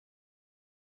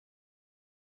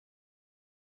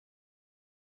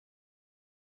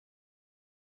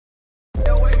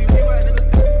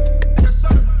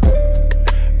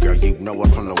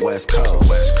from the West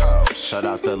Coast. Shout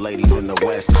out the ladies in the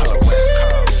West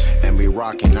Coast. And we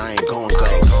rockin', I ain't gon'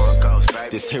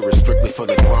 ghost. This here is strictly for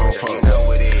the grown folks.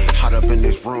 Hot up in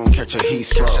this room, catch a heat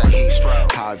stroke.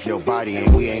 Hive your body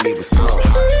and we ain't even smoke.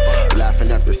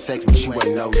 Laughing after sex, but you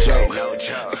ain't no joke.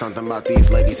 Something about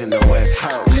these ladies in the West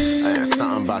Coast.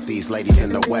 Something about these ladies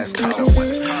in the West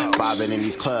Coast. Bobbing in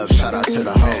these clubs, shout out to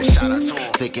the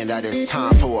host. Thinking that it's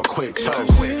time for a quick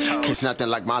toast. Kiss nothing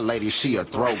like my lady, she a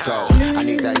throat go. I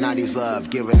need that 90s love,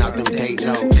 giving out them date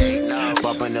notes.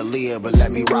 Bumping the Leah, but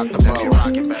let me rock the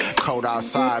boat. Cold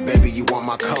outside, baby, you want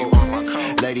my coat.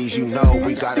 Ladies, you know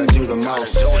we gotta do the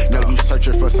most. Know you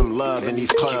searching for some love in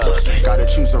these clubs. Gotta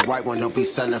choose the right one, don't be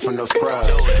selling for no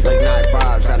scrubs. Late night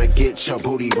vibes, gotta get your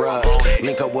booty rubbed.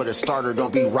 Link up with a starter,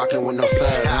 don't be rocking with no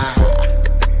subs.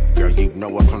 Girl, you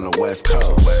know it from the West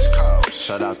Coast.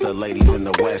 Shout out the ladies in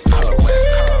the West Coast.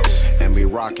 And we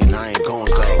rockin', I ain't gon'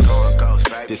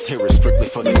 ghost. This here is strictly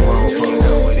for the grown folks.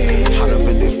 Hot up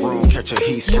in this room, catch a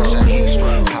heat stroke.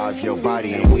 Hive your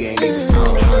body and we ain't even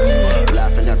smoke.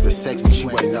 Laughing after sex, but you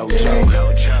ain't no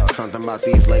joke. Something about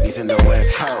these ladies in the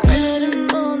West Coast. Met him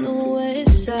on the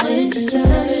west side.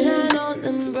 Sunshine on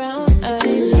them brown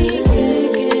eyes. He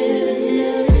can't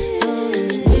get on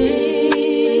me.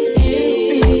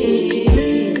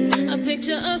 I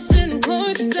picture us in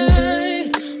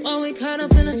courtside while we caught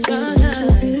up in the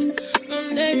spotlight.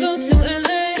 From there go to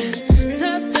LA,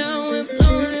 top down with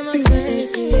blowing in my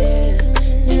face. Yeah,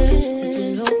 yeah. 'Cause you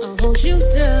know I'll hold you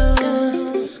down.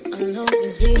 I'll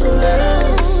always be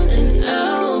around and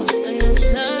out by your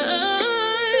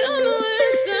side on the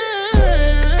west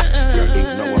side. Girl, you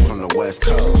know it from the West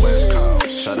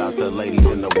Coast. Shout out the ladies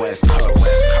in the West Coast.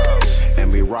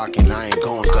 And we rockin', I ain't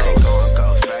gon' ghost.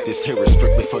 This here is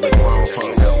strictly for the grown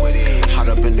folks. Hot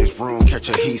up in this room, catch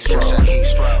a heat stroke.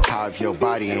 Hive your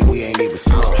body and we ain't even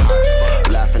smoke.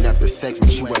 Laughing after sex,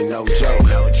 but you ain't no joke.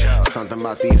 Something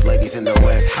about these ladies in the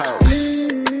West Coast.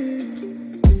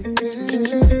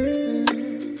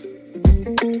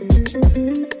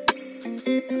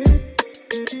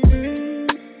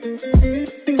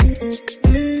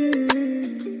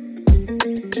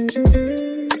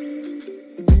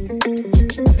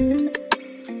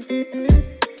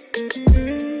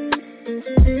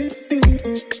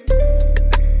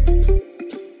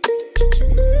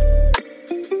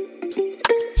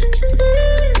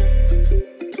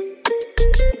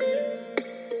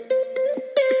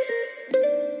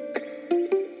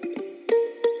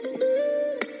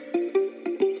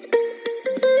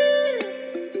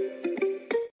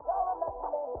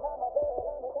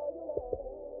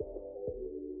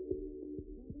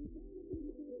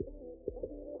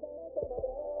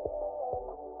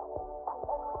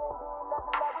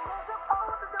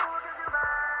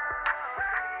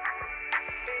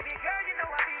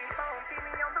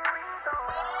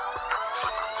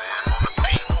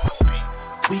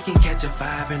 We can catch a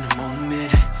vibe in the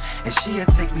moment, and she'll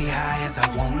take me high as I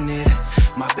want it.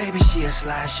 My baby, she'll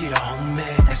slide, she the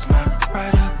homie. That's my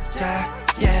ride or die,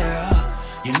 yeah.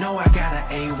 You know I got an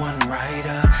A1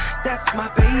 rider. That's my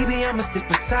baby, I'ma stick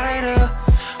beside her.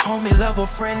 Homie, lover,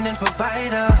 friend, and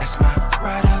provider. That's my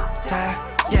ride or die,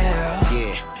 yeah.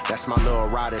 Yeah, that's my little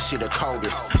rider, she the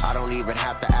coldest. I don't even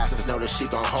have to ask, just know that she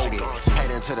gon' hold it.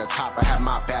 Heading to the top, I have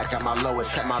my back at my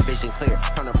lowest, kept my vision clear.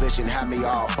 Tunnel vision had me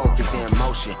all focused in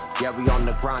motion. Yeah, we on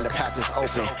the grind, the path is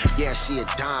open. Yeah, she a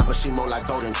dime, but she more like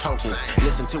golden tokens.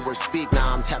 Listen to her speak,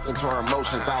 now I'm tapped into her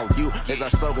emotions. All you is our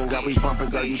slogan, girl, we bumpin',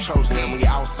 girl, you chosen. And we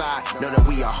outside, know that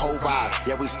we a whole vibe.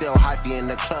 Yeah, we still hyphy in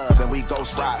the club, and we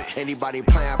ghost ride. Anybody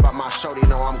playing about my show, they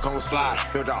know I'm gon' slide.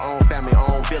 Build our own family,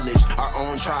 own village, our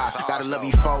own tribe. Gotta love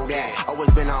you for that.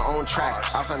 Always been our own track.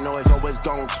 Outside noise always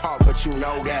gon' talk, but you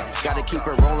know that. Gotta keep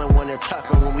it rolling when it's tough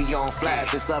and when we on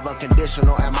flash. This love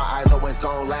unconditional and my eyes always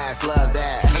gon' last. Love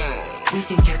that. We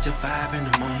can catch a vibe in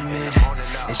the moment,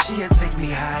 and she'll take me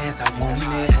high as I want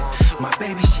it. My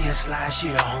baby, she'll slide, she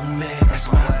the homie.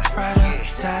 That's my ride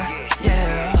or die,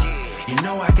 yeah. You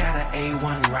know I got an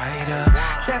A1 rider.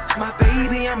 That's my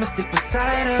baby, I'ma stick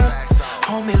beside her.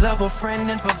 Homie, lover, friend,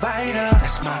 and provider.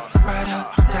 That's my ride or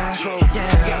die,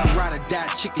 yeah. I got a ride or die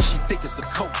chicken, she think it's a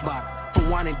coke bottle. From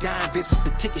wine and dine visits the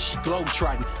ticket, she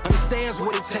globetrotting. Understands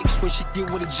what it takes when she deal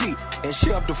with a G. And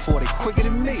she up to 40 quicker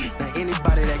than me. Now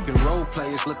anybody that can role play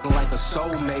is looking like a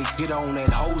soulmate. Get on that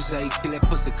Jose, till that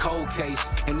pussy cold case.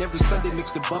 And every Sunday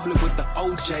mix the bubbly with the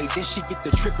OJ. Then she get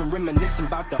the trip and reminiscing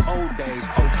about the old days.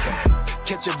 Okay,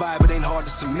 catch a vibe, it ain't hard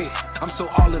to submit. I'm so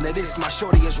all into this, my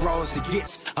shorty as raw as it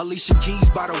gets. Alicia Keys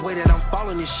by the way that I'm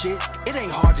following this shit. It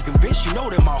ain't hard to convince, you know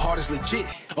that my heart is legit.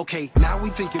 Okay, now we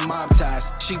thinking mob ties.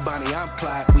 She Bonnie, I'm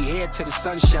Clyde. We head to the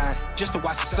sunshine just to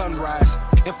watch the sunrise.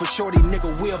 And for shorty,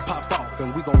 nigga will pop off.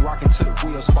 And we gon' rock until the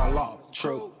wheels fall off.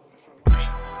 True.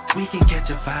 We can catch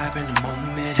a vibe in a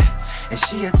moment, and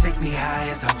she'll take me high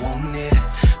as I want it.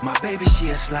 My baby,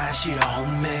 she'll slide, she the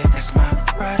homie. That's my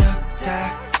ride or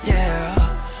die, yeah.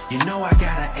 You know I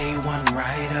got an A1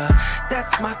 rider.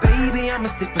 That's my baby, I'ma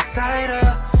stick beside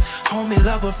her. Homie,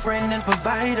 lover, friend, and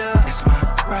provider. That's my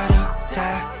ride or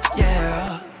die,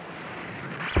 yeah.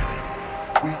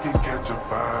 We can catch a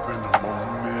vibe in a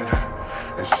moment,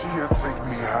 and she'll take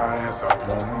me high as I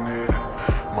want it.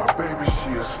 My baby,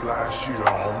 she'll slide, she the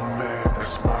homie.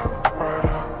 That's my ride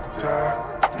or die,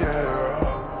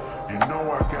 yeah. You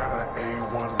know I got an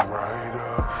A1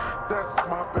 rider. That's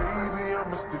my baby,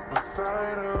 I'ma stick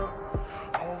beside her.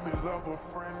 Homie, lover,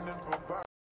 friend, and provider.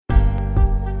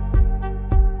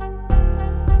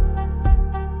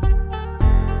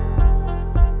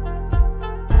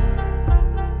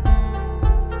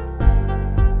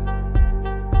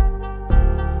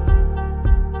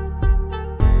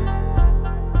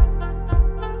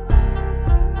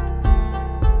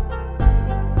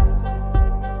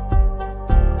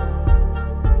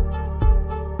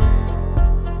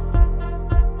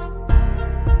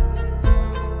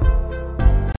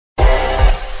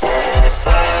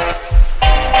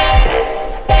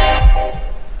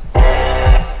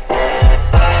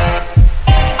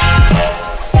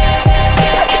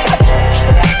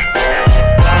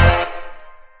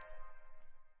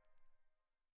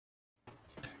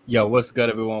 Yo, what's good,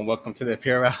 everyone? Welcome to the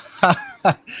B-Rell.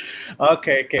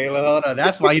 Okay, Kayla, hold on.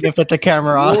 That's why you didn't put the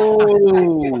camera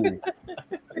on.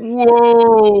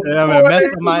 Whoa. Yeah, I'm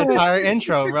messing up my entire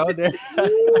intro, bro.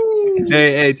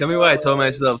 Hey, tell me why I told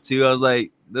myself too. I was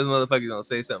like, this motherfucker's gonna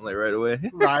say something like right away.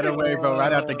 Right away, bro.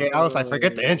 Right out the gate. I was like,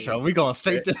 forget the intro. We going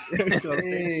straight to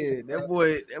Hey, that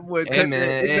boy. Hey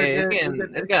man, it's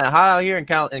getting hot out here in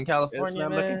California,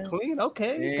 man. man. Looking clean.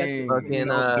 Okay. Fucking,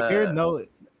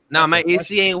 no, my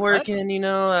AC ain't working. You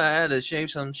know, I had to shave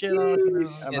some shit off. You know,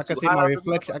 I can see my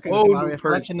reflection. I can see my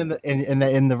reflection in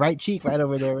the right cheek right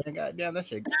over there. Man. God damn, that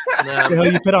shit. What the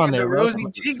hell you put on there, bro? Rosy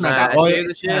cheeks. I shaved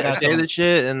the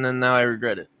shit, and then now I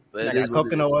regret it. But it is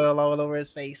coconut oil all over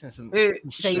his face and some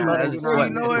shea butter. You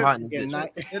know what?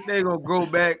 That thing gonna grow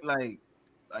back like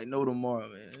no tomorrow,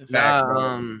 man.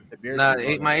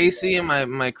 My AC in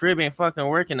my crib ain't fucking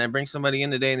working. I bring somebody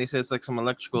in today and they said it's like some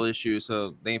electrical issue,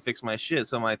 so they ain't fix my shit.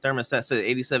 So my thermostat said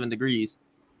 87 degrees.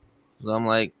 So I'm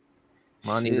like,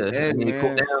 I need to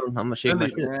cool down. I'm gonna shake my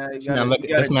shit. This man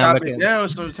looking down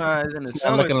sometimes in the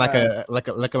summer. Looking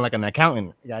like an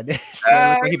accountant. Yeah,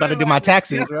 he about to do my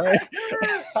taxes, right?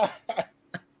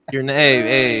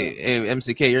 Hey,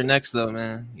 MCK, you're next though,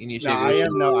 man. You need to shave your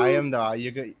shit. I am though. You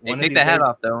good? Hey, take that hat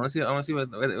off though. I want to see what it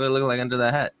look like under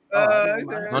that hat.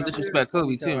 Don't disrespect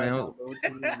Kobe too, man.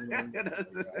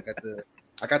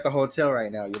 I got the hotel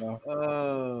right now, you know.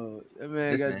 Oh, that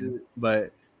man got to.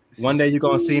 But one day you're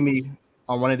gonna see me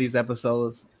on one of these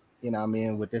episodes. You know what I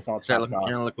mean? With this all. You're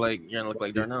gonna look like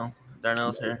Darnell.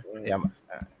 Darnell's hair. Yeah.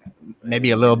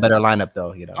 Maybe a little better lineup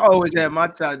though, you know. I always had my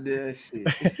top there. Shit.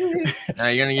 Nah,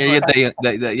 you're gonna get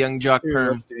that young jock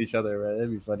perm to each other, right? That'd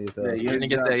be funny as hell. You're gonna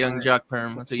get that young jock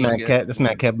perm. That's this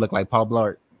man kept look like Paul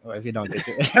Blart. Or if you don't get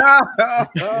it.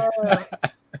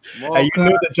 Hey, you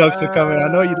knew the jokes were coming. I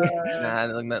know you did. Nah, I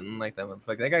look nothing like that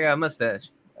motherfucker. That guy got a mustache.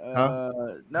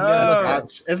 No,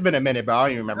 it's been a minute, but I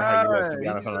don't even remember how you was. To be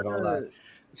honest, I'm not gonna lie.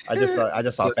 I just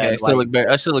saw. Okay,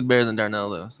 I still look better than Darnell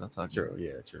though. So I'll talk. True,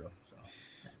 yeah, true. So,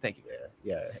 thank you.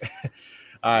 Yeah.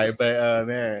 All right, but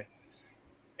man.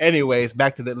 Anyways,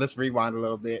 back to let's rewind a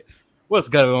little bit. What's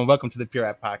good, everyone? Welcome to the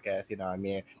B-Rell podcast. You know what I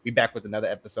mean? We back with another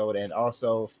episode, and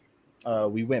also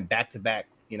we went back to back.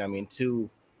 You know what I mean? Two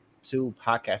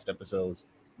podcast episodes,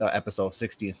 episode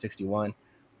 60 and 61.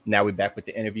 Now we're back with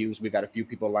the interviews. We got a few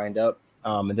people lined up,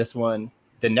 and this one.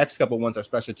 The next couple ones are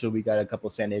special too. We got a couple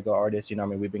San Diego artists. You know,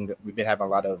 what I mean, we've been having a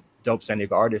lot of dope San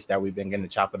Diego artists that we've been getting to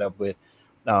chop it up with.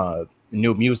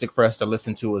 New music for us to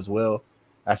listen to as well.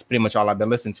 That's pretty much all I've been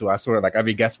listening to. I swear, like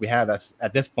every guest we have, that's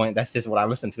at this point, that's just what I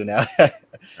listen to now. All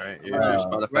right, you're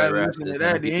Spotify rap.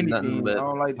 Nothing but I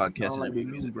don't like podcasts and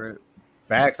music, bro.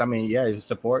 Facts. I mean, yeah,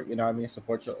 support. You know, what I mean,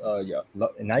 support your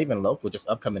not even local, just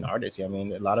upcoming artists. You know, what I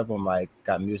mean, a lot of them like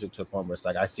got music to a point where it's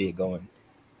like I see it going.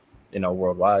 You know,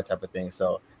 worldwide type of thing.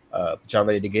 So, y'all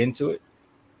ready to get into it?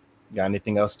 Got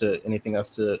anything else to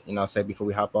say before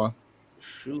we hop on?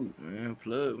 Shoot, man,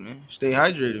 plug, man. Stay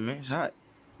hydrated, man. It's hot.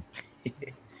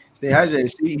 Stay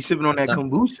hydrated. See, you sipping on that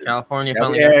kombucha. California.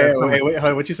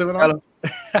 Wait, what you sipping on?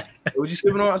 What you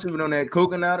sipping on? I'm sipping on that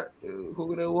coconut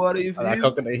water. You feel?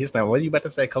 Coconut. He's man. What are you about to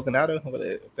say? Coconut? What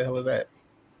the hell is that?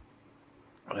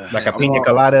 Like a I'm pina off-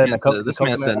 colada and a This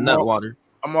man said coconut. nut water.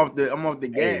 I'm off the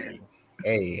game.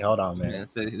 Hey, hold on, man.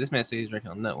 This man said he's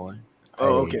drinking nut water.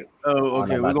 Oh, Hey, okay. Oh,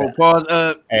 okay. We're about gonna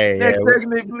pause. Hey, Next yeah,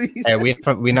 segment, please. Hey,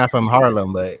 we not from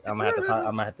Harlem, but I'm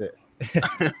gonna have to.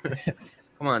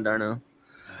 Come on, Darno.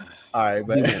 All right,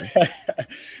 but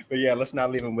but yeah, let's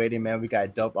not leave him waiting, man. We got a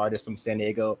dope artist from San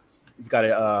Diego. He's got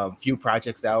a few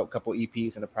projects out, a couple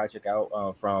EPs and a project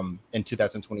out from in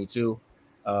 2022,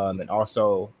 and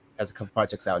also has a couple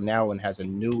projects out now and has a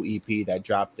new EP that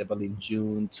dropped, I believe,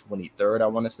 June 23rd. I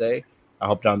want to say. I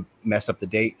hope I don't mess up the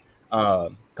date.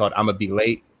 Called "I'ma Be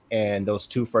Late," and those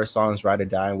two first songs, "Ride or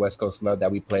Die" and "West Coast Love," that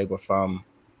we played were from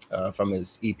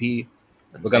his EP.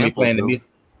 We're gonna be playing the music.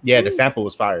 Yeah, the sample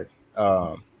was fired.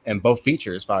 And both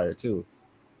features fired too.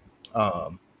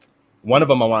 One of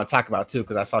them I want to talk about too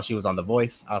because I saw she was on The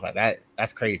Voice. I was like,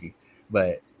 that's crazy.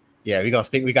 But yeah, we're gonna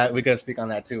speak on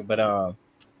that too. But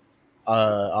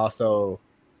also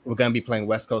we're gonna be playing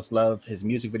West Coast Love, his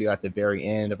music video at the very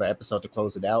end of our episode to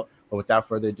close it out. But without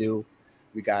further ado,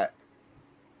 we got.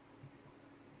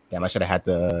 Damn, I should have had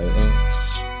the.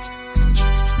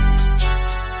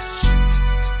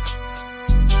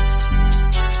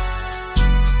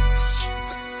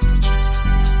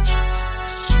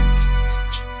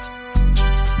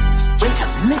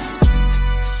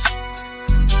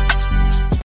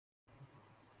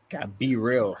 Got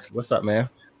B-Rell. What's up, man?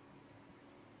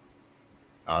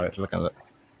 Oh, it's looking. All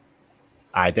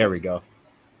right, there we go.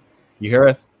 You hear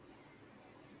us?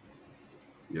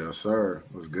 Yes, sir.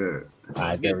 What's good? All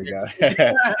right, there we go.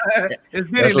 It's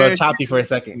It's a little choppy for a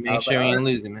second. Make sure you ain't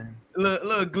losing, man.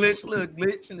 Little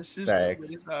glitch in the system. Thanks.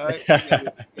 It's all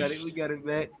right. We got it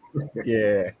back.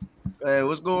 Yeah. Hey,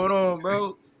 what's going on,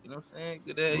 bro? You know what I'm saying?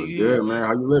 Good day. What's good, man?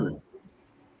 How you living?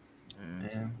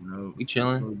 Yeah, You know, we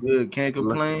chilling. good. Can't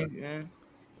complain. Yeah.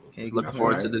 Can't Looking complain.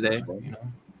 forward to the day.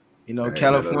 You know, Hey,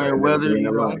 California another weather. day in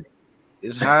You the know, life.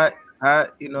 it's hot.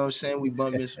 You know what I'm saying? We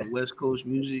bumping some West Coast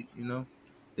music. You know,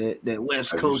 that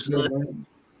West As you Coast should, look. man.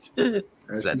 It's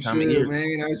As that you time of should, year.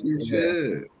 man. As you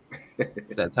should.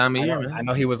 It's that time of year, man. I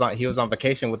know he was on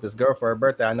vacation with his girl for her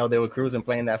birthday. I know they were cruising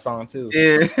playing that song too.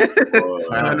 Yeah.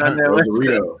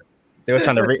 Rosarito. They was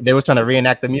trying to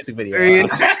reenact the music video.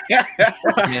 Reenact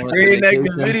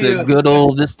the It's video. a good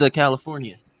old Vista,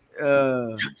 California.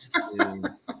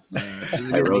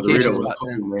 Hey, Rosarito was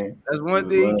cool, man. That's one It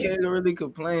was thing you love. can't really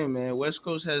complain, man. West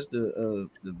Coast has the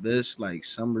best like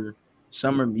summer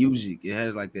music. It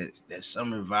has like that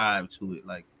summer vibe to it.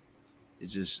 Like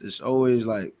it's always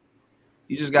like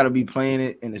you just got to be playing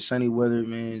it in the sunny weather,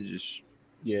 man.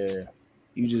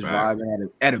 You just Facts. vibing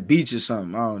at a beach or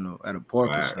something. I don't know, at a park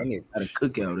or Facts. something, at a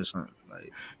cookout or something.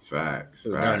 Like Facts.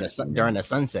 during the sunset.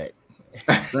 sunset.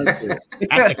 At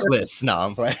the cliffs. No,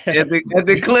 I'm playing. at the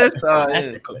cliffs.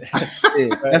 At the cliff.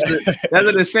 Yeah, that's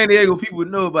what the San Diego people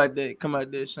know about that. Come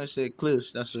out there, Sunset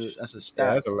Cliffs. That's a stop.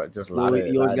 Yeah, that's just a lot.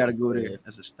 You always got to go there.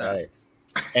 That's a stop. Nice.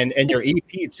 And your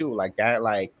EP too, like that,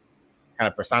 like kind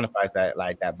of personifies that,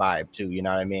 like that vibe too. You know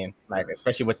what I mean? Like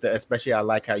especially I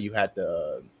like how you had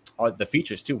all the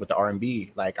features too with the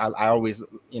R&B. Like I always, I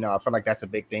feel like that's a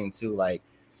big thing too. Like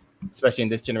especially in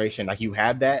this generation, like you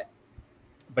have that,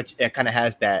 but it kind of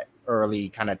has that early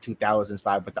kind of 2000s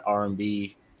vibe with the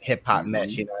R&B hip hop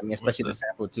mesh. You know what I mean? Especially the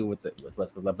sample too with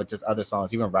West Coast Love, but just other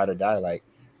songs, even Ride or Die.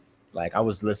 Like I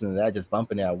was listening to that, just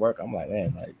bumping it at work. I'm like,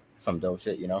 man, like some dope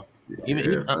shit,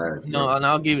 Even facts,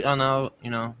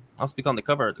 and I'll speak on the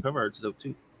cover art. The cover art's dope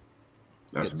too.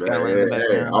 That's It's bad. got, like, the Hey,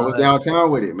 background, I was all that.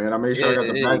 downtown with it, man. I made sure I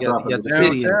got the Yeah, backdrop you of got the the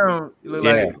city. Downtown, you look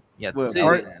Yeah. like Yeah, What, city.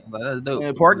 art- Like, that's dope.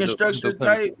 and parking Dope- structure dope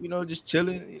type, just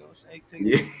chilling, what I'm saying?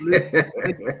 Yeah.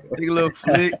 Take a little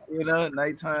flick,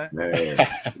 nighttime. Man,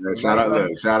 shout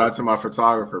out to my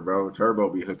photographer, bro. Turbo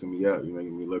be hooking me up. You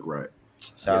making me look right.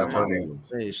 Shout out Get on to my him.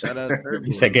 angles. Hey, shout out to Turbo.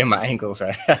 He said, "Get my ankles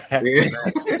right." Yeah.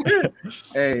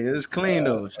 Hey, it's clean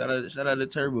though. Shout out to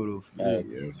Turbo though. Yes,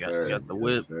 You sir. got the Yes,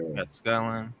 whip, sir. got the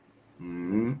skyline.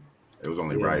 Mm-hmm. It was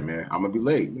only Yeah. right, man. I'm gonna be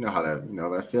late. You know how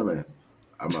that feeling.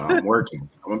 I'm working.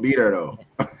 I'm gonna be there though.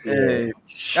 Hey,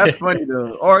 that's funny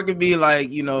though. Or it could be like,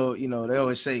 they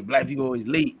always say black people always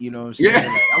late, you know what I'm saying? Yeah.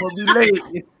 Like, I'm gonna be late.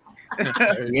 You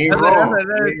ain't That's wrong.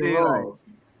 another You thing, ain't wrong.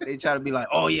 They try to be like,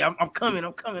 oh yeah, I'm coming.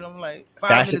 I'm like 5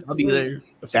 Fashion- minutes. I'll be there.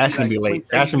 Fashion be late.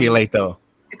 Fashion be late though.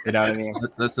 You know what I mean?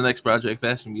 That's the next project.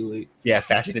 Fashion be late. Yeah,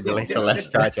 fashion be late.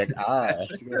 Celeste project.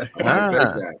 That's good. I might take Ah. that.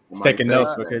 I Just might taking take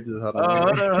notes that. because just hold Oh,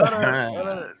 on. hold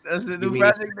on. That's the new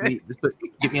project.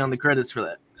 Get me on the credits for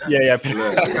that. Yeah. Uh,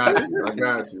 Look, I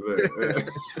got you.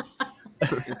 Look.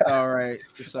 It's all right.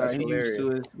 It's all That's right. He used to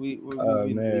hilarious. it. We've Oh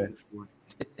been man. before.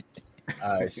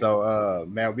 All right, so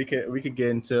man, we could get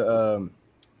into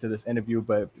to this interview,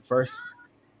 but first,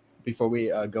 before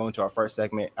we go into our first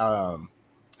segment,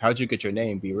 how'd you get your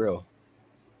name? Be real.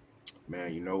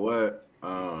 Man, you know what?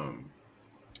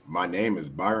 My name is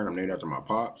Byron. I'm named after my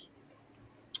pops,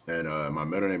 and my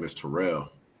middle name is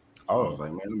Terrell. So I was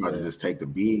like, man, I'm about to just take the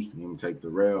B, take the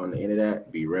rail on the end of that,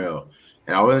 B-Rell.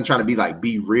 And I wasn't trying to be like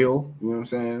be real, you know what I'm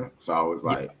saying? So I was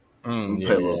like, let me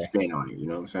put a little spin on it, you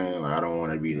know what I'm saying? Like I don't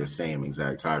want to be the same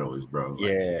exact title as bro.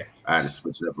 Like, I had to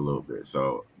switch it up a little bit.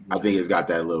 So I think it's got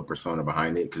that little persona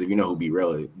behind it. Because if you know who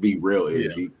B-Rell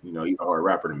is, he, he's a hard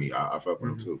rapper to me. I fuck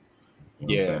with him too. You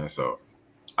know what I'm saying? So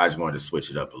I just wanted to switch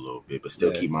it up a little bit, but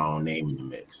still keep my own name in the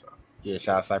mix. So. Yeah,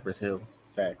 shout out Cypress Hill.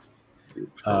 Facts.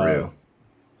 For real.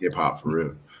 Hip hop for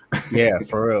real. Yeah,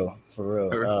 for real.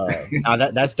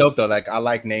 That's dope though. Like I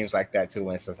like names like that too.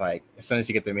 When it's just like as soon as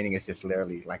you get the meaning, it's just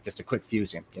literally like just a quick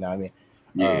fusion. You know what I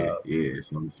mean?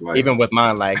 So it's like, even with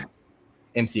mine, like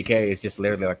MCK is just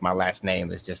literally like my last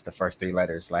name is just the first three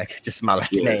letters, like just my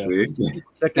last name.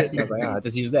 Check it. I was like,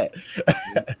 just use that.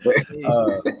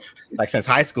 Like since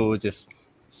high school, it just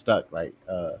stuck. Like,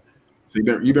 so you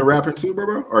been rapping too,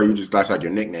 bro? Or you just that's like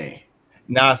your nickname?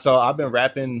 Nah, so I've been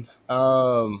rapping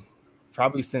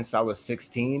probably since I was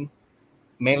 16.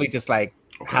 Mainly just like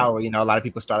how a lot of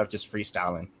people start off just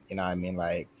freestyling. You know what I mean?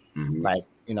 Like like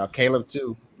Caleb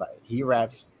too. Like he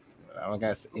raps. I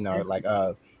guess like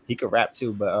he could rap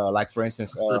too. But like for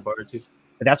instance, but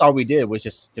that's all we did was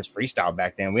just freestyle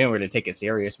back then. We didn't really take it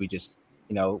serious. We just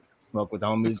smoke with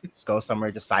homies, just go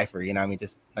somewhere, just cipher. You know what I mean?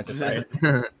 Just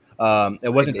cipher. It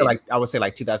wasn't until like I would say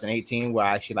like 2018 where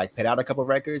I actually like put out a couple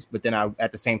records, but then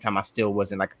at the same time I still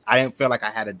wasn't like I didn't feel like I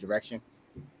had a direction.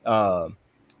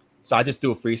 So I just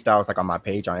do freestyles like on my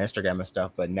page on Instagram and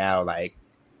stuff. But now like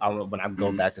when I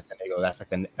go back to San Diego,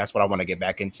 that's what I want to get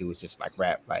back into is just like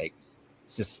rap. Like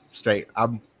it's just straight.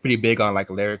 I'm pretty big on like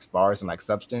lyrics, bars, and like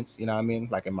substance. You know what I mean?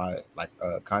 Like in my like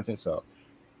content. So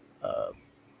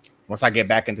once I get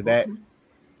back into that,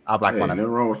 I'll like want to.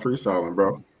 Nothing wrong with freestyling,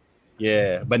 bro.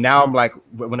 Yeah, but now I'm like,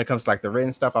 when it comes to like the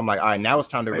written stuff, I'm like, all right, now it's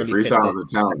time to really. Freestyles are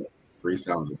talent.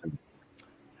 Freestyles are talent.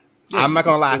 Yeah, I'm not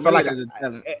gonna lie. I feel like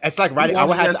it's like writing. I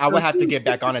would have to get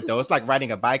back on it though. It's like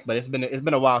riding a bike, but it's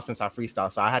been a while since I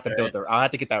freestyle, so I had to I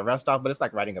had to get that rust off. But it's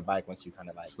like riding a bike once you kind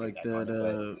of like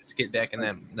that. Let's get back in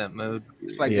that mode.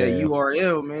 It's like that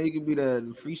URL, man. You could be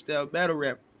the freestyle battle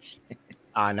rapper.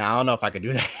 Now I don't know if I could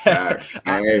do that.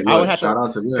 Hey, look, shout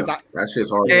out to them. That shit's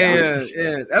hard. Yeah.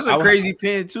 That's a crazy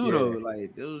pen too, though.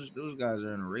 Like those guys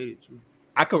are underrated too.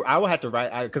 I would have to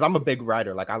write because I'm a big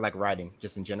writer. Like I like writing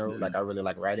just in general. Like I really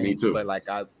like writing. Me too. But like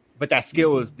but that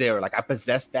skill is there. Like I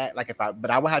possess that. Like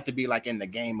but I would have to be like in the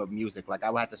game of music. Like I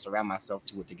would have to surround myself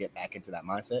to it to get back into that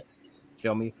mindset.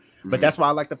 Feel me? But that's why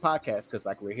I like the podcast because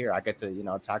like we're here. I get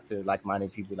to talk to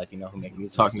like-minded people like who make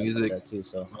music. Talk music like too.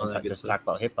 So I just talk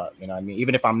about hip hop. You know what I mean?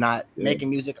 Even if I'm not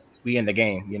making music, we in the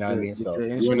game. You know what I mean? So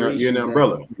you're in the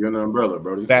umbrella. You're in the umbrella,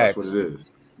 bro. That's what it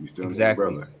is. You still in the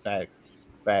umbrella. Facts.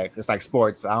 It's like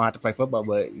sports. I don't have to play football,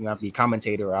 but I have to be a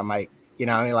commentator. I might, what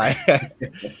I mean? Like,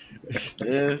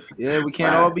 yeah, we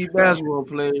can't all be basketball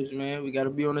players, man. We got to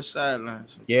be on the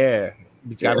sidelines. Yeah,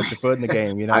 but you got to put your foot in the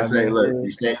game. You know, I say, look, you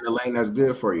stay in the lane that's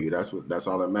good for you. That's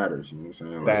all that matters. You know what I'm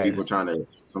saying? Like people trying to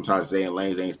sometimes stay in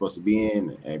lanes they ain't supposed to be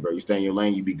in. Hey, bro, you stay in your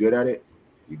lane, you be good at it,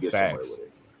 you get somewhere with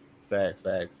it.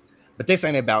 Facts. But this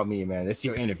ain't about me, man. It's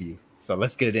your interview, so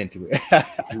let's get into it.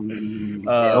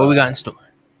 What we got in store?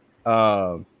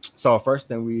 So first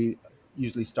thing we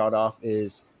usually start off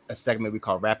is a segment we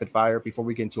call rapid fire. Before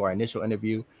we get into our initial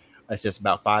interview, it's just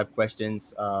about 5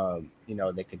 questions.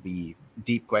 They could be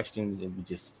deep questions, it would be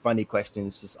just funny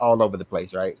questions, just all over the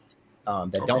place, right?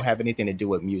 That don't have anything to do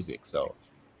with music. So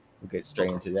we'll get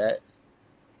straight into that.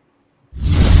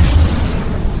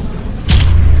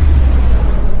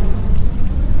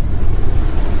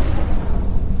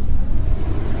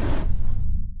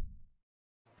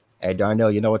 Hey, Darnell,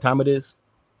 you know what time it is?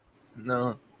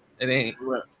 No, it ain't.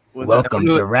 Welcome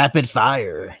to Rapid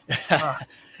Fire.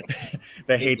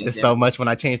 They hate this so much when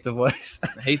I change the voice.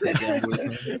 I hate that damn voice,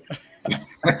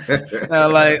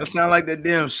 man. Sound like that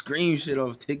damn scream shit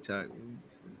off TikTok.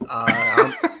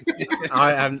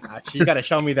 You gotta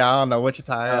show me that. I don't know what you're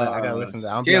talking about. I gotta listen to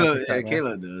that.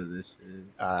 Kayla does this shit.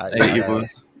 I hate your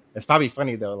voice. It's probably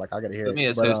funny though. Like I gotta hear Put me it.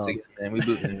 As host together, man. We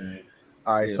booting.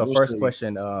 All right. So first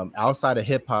question: outside of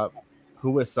hip hop,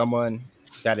 who is someone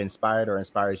that inspired or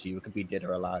inspires you? It could be dead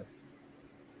or alive.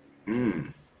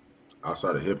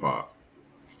 Outside of hip hop,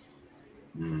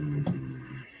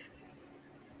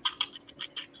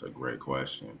 it's a great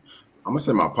question. I'm gonna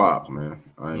say my pops, man.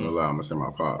 I ain't gonna lie. I'm gonna say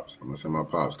my pops. I'm gonna say my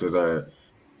pops because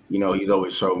he's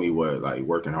always showed me what like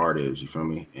working hard is. You feel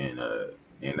me? And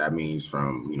that means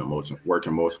from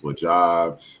working multiple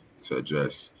jobs to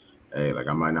just hey, like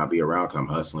I might not be around because I'm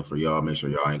hustling for y'all. Make sure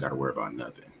y'all ain't got to worry about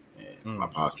nothing. And my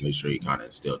pops made sure he kind of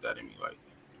instilled that in me. Like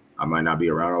I might not be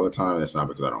around all the time. That's not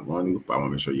because I don't want to, but I want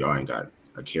to make sure y'all ain't got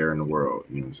a care in the world.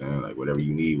 You know what I'm saying? Like whatever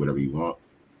you need, whatever you want.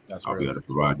 I'll be able to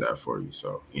provide that for you.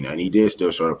 So, and he did still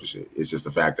show up to shit. It's just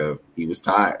the fact of he was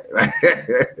tired.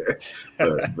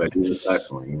 but he was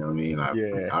hustling, you know what I mean?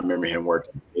 I remember him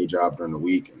working a job during the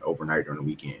week and overnight during the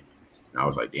weekend. And I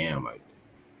was like, damn, like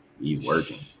he's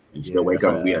working. And still wake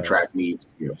up and be at track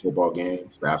meets, football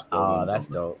games, basketball games. Oh, that's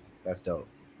dope. That's dope.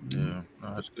 Yeah,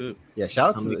 no, that's good. Yeah,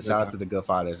 shout out to the good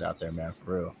fathers out there, man,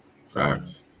 for real. So,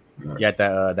 Facts. Yeah,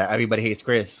 that everybody hates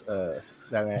Chris. That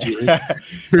man.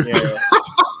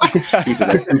 He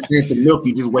said that 2 cents of milk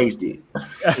you just wasted.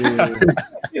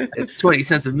 It's 20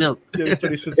 cents of milk. It's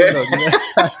 20 cents of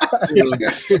milk.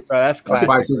 Bro, that's classic.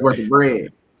 5 cents worth of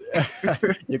bread.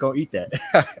 You're gonna eat that.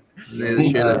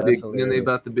 Then they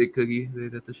bought the big cookie. They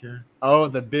got the share. Oh,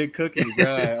 the big cookie,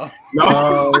 bro.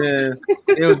 Oh yeah,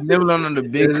 it was nibbling on the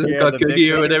big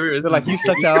cookie or whatever. It's like you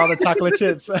sucked out all the chocolate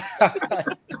chips.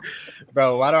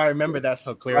 Bro, why do I remember that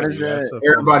so clearly? So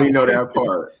everybody know that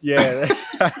part. Yeah.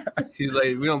 She's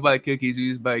like, we don't buy cookies,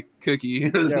 we just buy cookie. Yeah,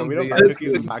 we don't buy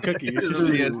cookies, we buy cookies. That's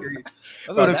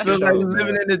what it feels like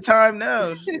living in the time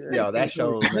now. Yo, that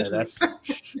shows, man. That's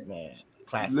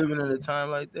classic. Living in a time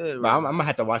like that. Bro, I'm gonna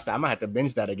have to watch that. I'm gonna have to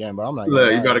binge that again, bro. I'm like,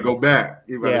 look, you gotta go back.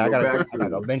 I gotta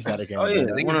go binge that again. Oh yeah,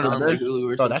 one of the best.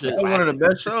 Bro, that's one of the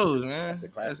best shows, man.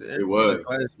 It was.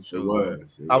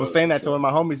 I was saying that to one of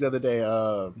my homies the other day.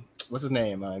 What's his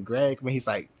name? Greg. When he's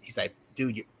like,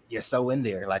 dude, you're so in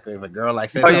there. Like if a girl like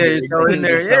says, you're so in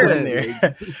there. So in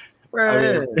there.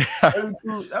 Bro,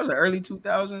 that was an early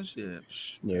 2000s shit.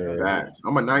 Yeah,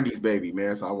 I'm a 90s baby,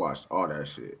 man, so I watched all that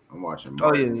shit. I'm watching.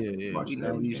 Martin, yeah. Watching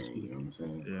everything, you know what I'm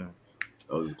saying? Yeah.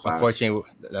 Those unfortunately,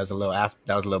 that was a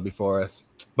little before us,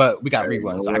 but we got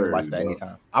reruns, so I can watch that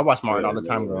anytime. I watched Martin all the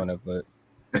time growing up, but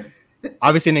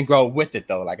obviously didn't grow with it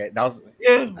though. Like that was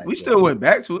we still went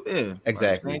back to it. Yeah,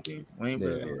 exactly.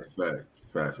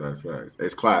 Facts.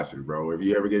 It's classic, bro. If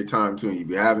you ever get time to, if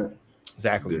you haven't,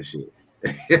 exactly good shit.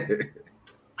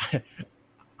 I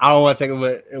don't want to take it,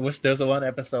 but there's one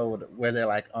episode where they're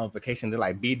like on vacation. They're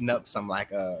like beating up some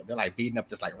they're like beating up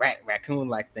this like raccoon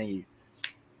like thingy,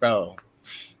 bro.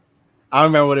 I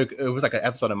don't remember what it was like an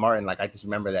episode of Martin. Like I just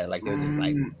remember that like they're just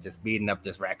like just beating up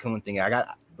this raccoon thing. I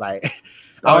got like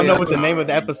I don't know what the name of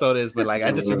the episode is, but like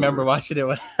I just remember watching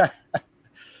it.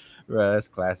 Bro, that's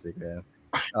classic, man.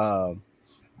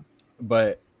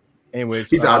 But anyways,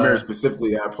 he said I remember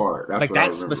specifically that part. That's like what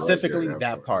that's specifically right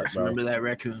that part. I remember that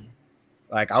raccoon.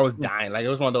 Like I was dying. Like it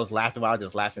was one of those laughter. I was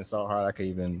just laughing so hard I could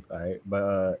even. Right?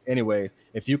 But anyways,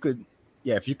 if you could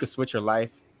switch your life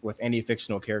with any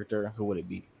fictional character, who would it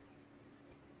be?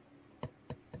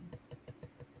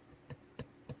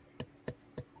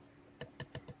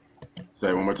 Say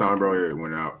it one more time, bro. It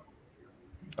went out.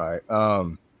 All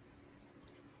right.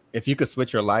 If you could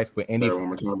switch your life with any. Say it one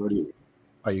more time, bro.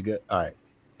 Are you good? All right.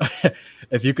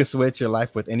 If you could switch your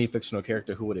life with any fictional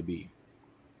character, who would it be?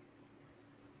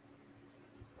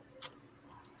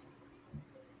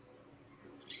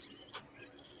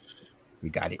 We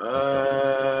got it.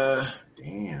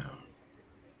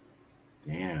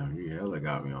 Damn, you hella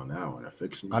got me on that one. A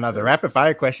fictional. I know the rapid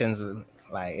fire questions,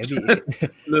 like it'd be a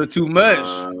little too much.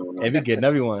 It'd be getting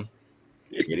everyone.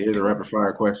 It is a rapid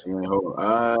fire question. Man. Hold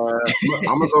on.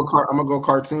 I'm gonna go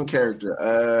cartoon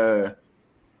character.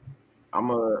 I'm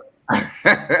gonna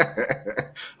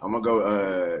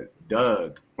go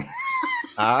Doug.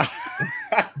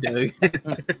 Doug.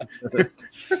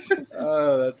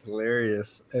 Oh, that's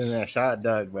hilarious. And man, shout out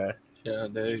Doug, man. Shout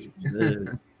out Doug.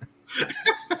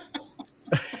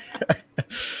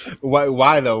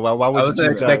 Why though? Why would you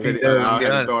choose Doug? I had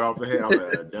to throw it off the head. I'm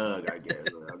like, Doug, I guess.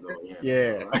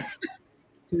 Yeah.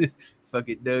 Fuck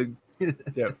it, Doug.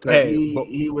 Yeah. Hey,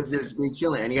 he was just big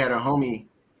chilling, and he had a homie.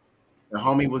 The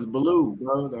homie was blue,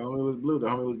 bro. The homie was blue. The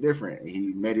homie was different.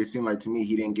 He made it seem like to me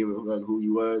he didn't give a fuck who he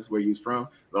was, where he was from.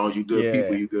 As long as you good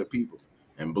people, you good people.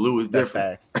 And blue is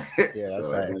different. That's facts. Yeah, that's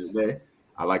so facts. At the end of the day,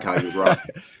 I like how he was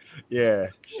rocking. Yeah,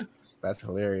 that's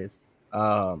hilarious.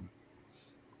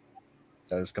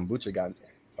 This kombucha got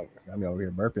me over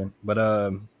here burping. But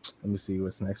let me see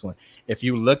what's the next one. If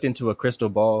you looked into a crystal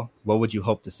ball, what would you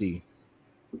hope to see?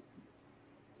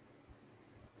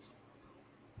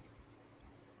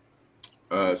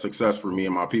 Success for me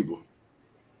and my people.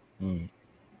 Good.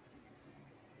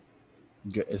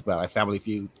 It's about like Family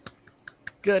Feud.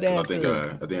 Good I think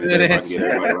answer. at the end of the day, if I can get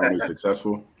everybody around me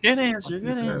successful. Good answer.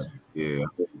 Good answer. Yeah.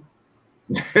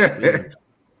 Yeah.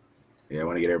 Yeah, I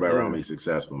want to get everybody around me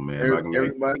successful, man. If I can make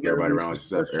Everybody everybody around me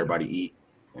successful, everybody eat,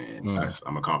 and Mm.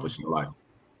 I'm accomplishing life.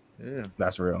 Yeah.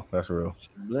 That's real. That's real. It's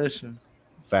a blessing.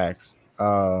 Facts.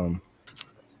 And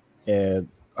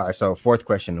all right. So fourth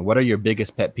question: what are your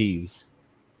biggest pet peeves,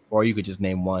 or you could just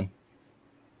name one?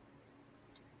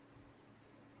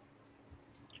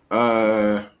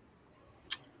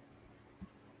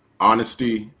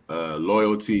 Honesty,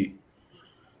 loyalty,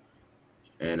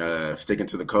 and sticking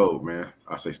to the code, man.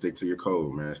 I say stick to your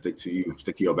code, man. Stick to you.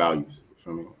 Stick to your values. You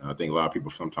feel me? I think a lot of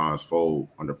people sometimes fold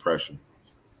under pressure.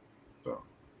 So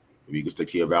if you can stick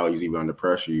to your values even under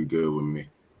pressure, you good with me.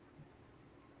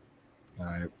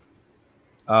 All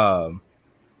right.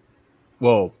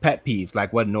 Well, pet peeves,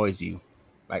 like what annoys you?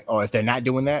 Like, oh, if they're not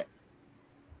doing that,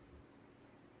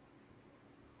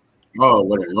 Oh,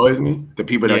 what annoys me? The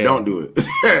people that don't do it.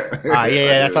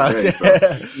 yeah, that's what I so, said.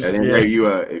 at the end of the day,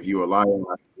 if you a liar,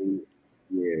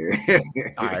 yeah.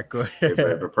 All right, cool.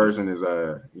 if a person is you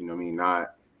know what I mean,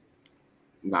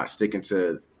 not sticking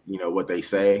to what they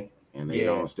say and they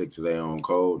don't stick to their own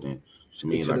code, then to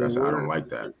me, like I said, I don't like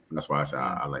that. That's why I say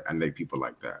I like people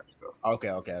like that. So Okay.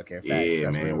 Facts. yeah,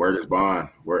 That's man, real. word is bond.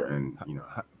 And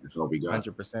that's what we got.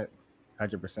 100%.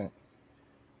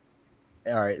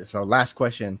 All right. So last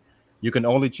question. You can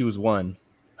only choose one.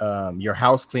 Your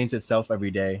house cleans itself every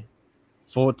day,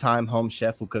 full-time home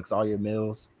chef who cooks all your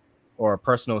meals, or a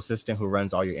personal assistant who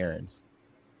runs all your errands.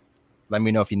 Let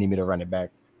me know if you need me to run it back.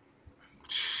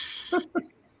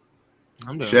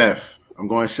 I'm doing Chef. I'm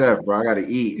going chef, bro. I gotta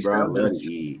eat, bro. I love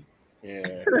to eat.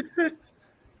 Yeah.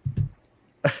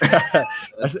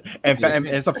 and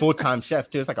it's a full-time chef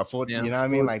too. It's like a full, you know what I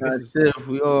mean? Like this is chef.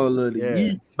 We all love to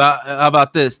eat. But how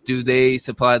about this? Do they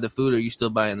supply the food, or are you still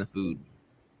buying the food?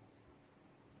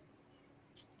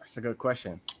 That's a good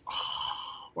question.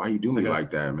 Why you do me like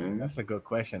that, man? That's a good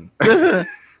question. Well,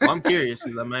 I'm curious.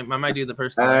 I might do the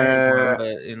personal errand for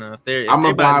them, but if they're I'm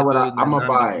gonna buy buy I'm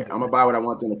gonna buy what I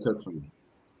want them to cook for me.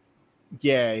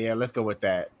 Yeah. Let's go with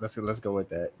that. Let's go with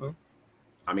that.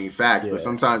 I mean, facts, but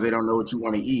sometimes they don't know what you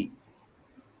want to eat.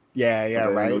 Yeah,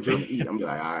 right. Know what you want to eat. I'm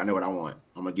like, I know what I want.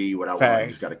 I'm gonna give you what I want. You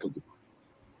just gotta cook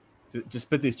it. Just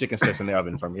put these chicken strips in the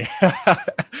oven for me.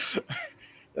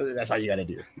 That's all you gotta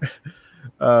do.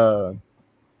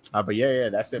 But yeah,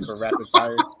 that's it for rapid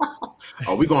fire.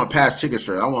 Oh, we going past chicken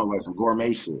strips. I want like some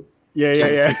gourmet shit.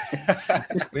 Yeah.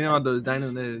 We don't want those dino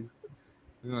eggs.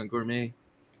 We want gourmet.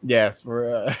 Yeah,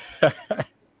 for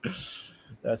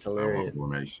that's hilarious.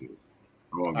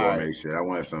 I want gourmet shit. I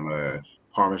want some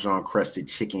Parmesan crusted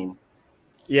chicken.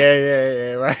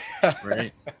 Yeah, right.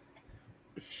 Right.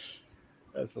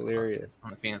 That's hilarious.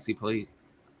 On a fancy plate.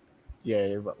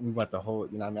 Yeah, we want the whole,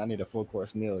 I mean, I need a full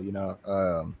course meal,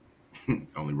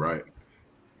 Only right.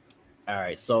 All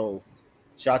right, so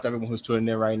shout out to everyone who's tuning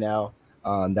in right now.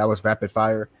 That was rapid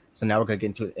fire. So now we're gonna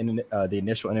get into the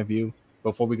initial interview.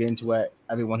 Before we get into it,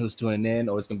 everyone who's tuning in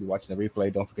or is gonna be watching the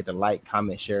replay, don't forget to like,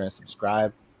 comment, share, and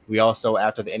subscribe. We also,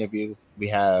 after the interview, we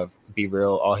have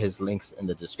B-Rell, all his links in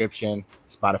the description,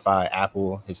 Spotify,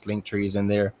 Apple, his link trees in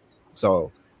there.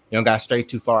 So you don't got stray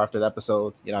too far after the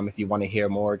episode. If you want to hear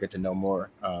more, get to know more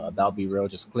about B-Rell,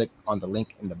 just click on the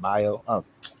link in the bio. Oh,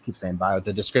 keep saying bio,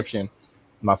 the description.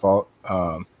 My fault.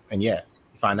 And yeah,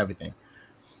 you find everything.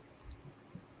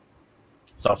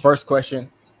 So our first question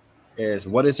is,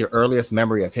 what is your earliest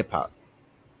memory of hip hop?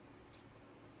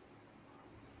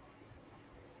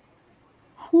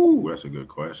 Whew, that's a good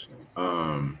question.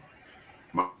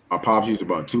 My pops used to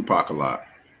bump Tupac a lot.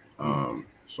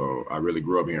 So I really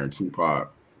grew up hearing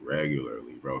Tupac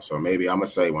regularly, bro. So maybe I'm gonna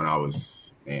say when I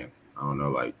was, I don't know,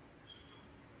 like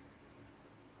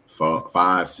 4,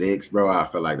 5, 6, bro. I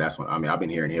feel like that's when. I mean, I've been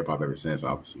hearing hip hop ever since,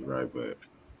 obviously, right? But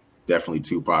definitely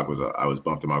Tupac I was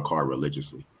bumped in my car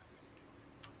religiously.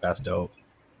 That's dope.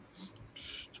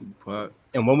 Tupac.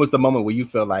 And when was the moment where you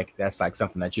feel like that's like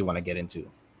something that you want to get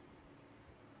into?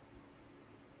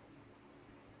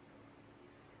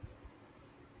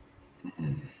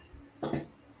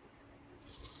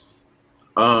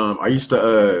 I used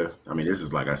to, I mean, this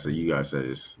is like I said, you guys said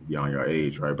it's beyond your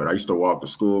age, right? But I used to walk to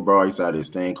school, bro. I used to have this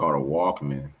thing called a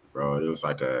Walkman, bro. It was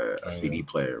like a CD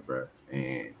player, bro.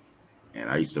 And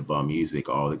I used to bump music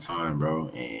all the time, bro.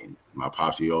 And my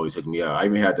pops, he always took me out. I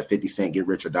even had the 50 Cent Get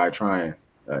Rich or Die Trying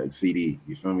CD.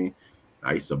 You feel me?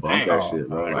 I used to bump that shit,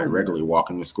 bro. Like regularly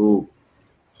walking to school.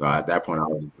 So at that point, I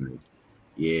was like,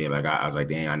 yeah, like I was like,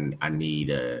 damn, I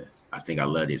need I think I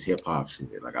love this hip hop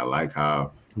shit. Like I like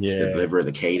how deliver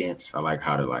the cadence. I like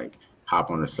how to like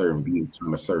hop on a certain beat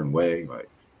from a certain way. Like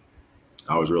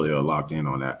I was really locked in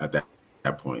on that at that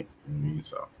point. You know what I mean?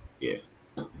 So yeah.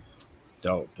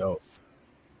 Dope. All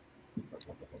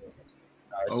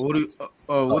right, so What do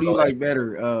go you ahead. like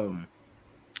better,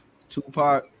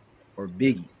 Tupac or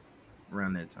Biggie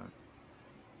around that time?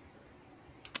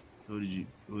 Who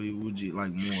would you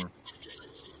like more?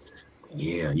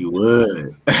 Yeah, you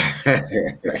would.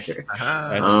 Uh-huh.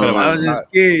 I just put him on I the was just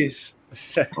spot. curious.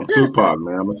 I'm Tupac,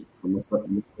 man. I'm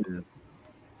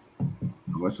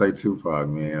gonna say Tupac,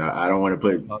 man. I don't want to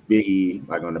put Biggie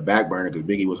like on the back burner because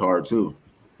Biggie was hard too.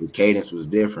 His cadence was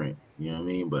different, you know what I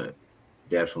mean? But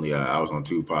definitely, I was on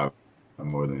Tupac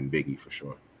more than Biggie for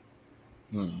sure.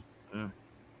 Same.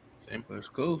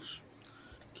 West Coast.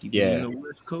 Keep it Yeah, in the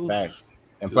West Coast. facts.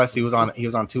 And plus, he was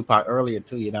on Tupac earlier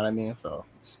too. You know what I mean? So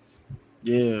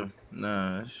Yeah,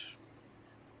 nah.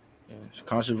 It's a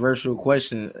controversial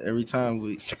question every time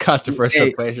we. it's a controversial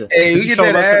Hey, question. hey, But we get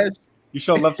that ass. You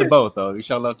show love to both, though. You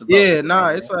show love to both. Yeah, you know nah.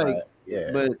 what I It's mean? like, yeah,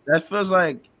 but that feels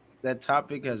like that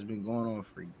topic has been going on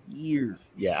for years.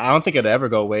 yeah. I don't think it'll ever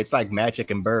go away. It's like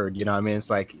Magic and Bird. You know what I mean? It's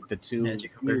like the two.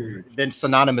 Magic and Bird. They're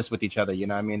synonymous with each other. You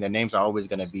know what I mean? Their names are always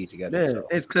going to be together. Yeah, So.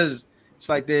 it's because it's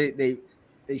like they're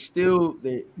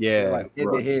Yeah, like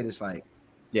in the head. It's like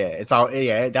it's all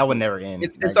that would never end.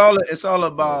 it's all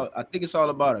about. I think it's all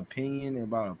about opinion and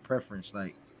about a preference.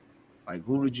 Like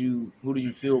who did you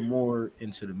feel more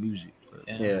into the music? But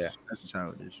that's just how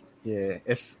it is.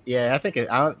 I think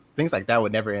things like that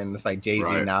would never end. It's like Jay-Z,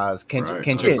 Right. Nas, Kendrick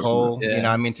Right. Cole. Yeah. You know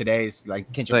what I mean? Today it's like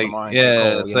Kendrick Like, Lamar and yeah,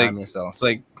 Cole. it's You know like what I mean? So it's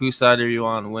like whose side are you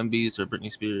on, Wemby's or Britney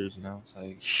Spears? You know, it's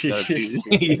like you gotta choose.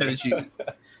 You gotta choose.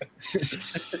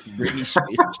 Britney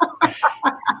Spears.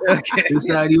 Okay. Whose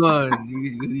side you on? Who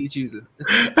you choosing?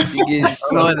 You getting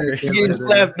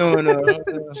slapped on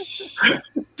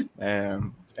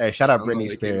hey, shout out Britney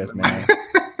Spears, man.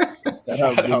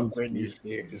 Shout out Britney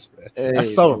Spears, man. Hey,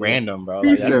 that's so random, bro. He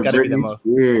Like, said that's gotta be the Britney most.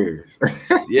 Spears.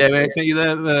 Yeah, man, I sent you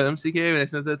that MCK when I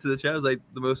sent that to the chat. It was like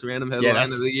the most random headline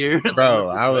that's- of the year. Bro,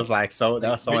 I was like, that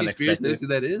was so Britney Spears unexpected. knows who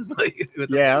that is. Like,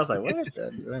 Yeah, I was like, what?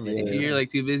 I mean, you're like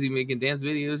too busy making dance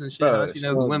videos and shit. Bro, How don't you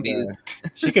know who Wemby is?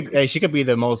 she could be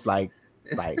the most like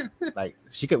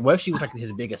she could. What if she was like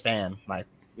his biggest fan? Like,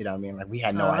 you know what I mean? Like, we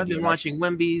had no idea. I've been like, watching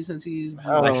Wemby since he's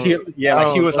like she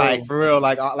was like for real,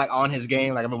 like on his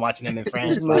game. Like I've been watching him in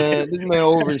France. this man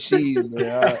overseas,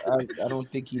 man. I don't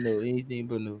think he know anything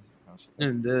but no.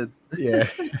 and dead. Yeah,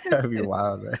 that'd be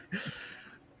wild, man.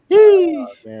 Oh,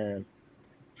 man.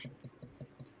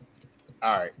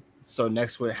 All right. So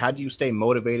next one, how do you stay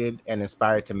motivated and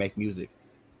inspired to make music?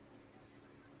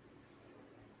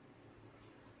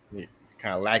 Yeah,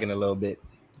 kind of lagging a little bit.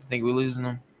 I think we're losing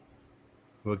them.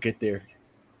 We'll get there.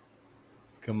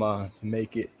 Come on,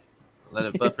 make it. Let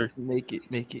it buffer. Make it.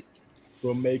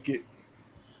 We'll make it.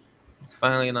 It's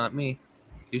finally not me.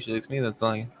 Usually it's me that's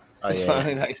lying. Oh It's yeah.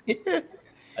 fine. Like,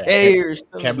 Hey, your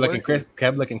stuff Kev is looking working. crisp.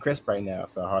 Kev looking crisp right now.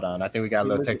 So hold on. I think we got a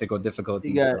little technical difficulties.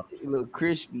 You got So. a little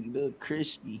crispy. Little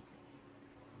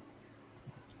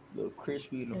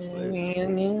crispy in the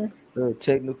flavor. Little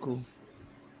technical.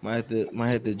 Might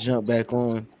have to jump back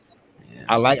on. Yeah.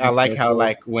 I like how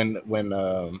like when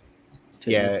B-Rell,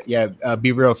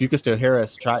 if you could still hear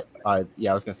us, try. I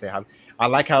was gonna say how. I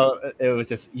like how it was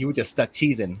just you were just stuck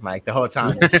cheesing like the whole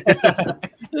time.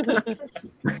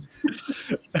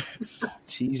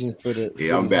 Cheesing for the.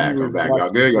 Yeah, I'm back. Y'all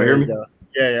good? Y'all hear me?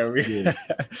 Yeah.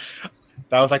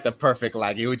 That was like the perfect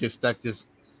like you were just stuck. Just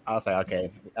I was like,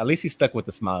 okay, at least he stuck with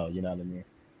the smile. You know what I mean?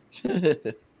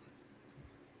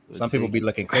 Some people be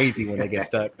looking crazy when they get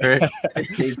stuck. We'll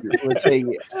take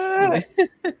it.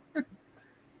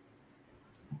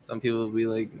 Some people will be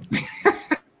like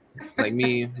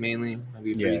me mainly. I'll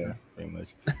be freezing. Pretty much.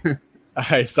 All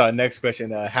right. So next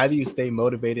question: how do you stay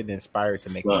motivated and inspired to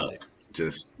make music?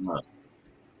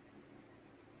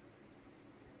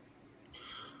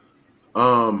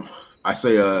 I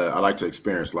say I like to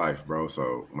experience life, bro.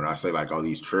 So when I say like all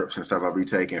these trips and stuff I'll be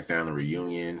taking, family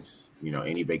reunions,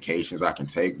 any vacations I can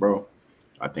take, bro,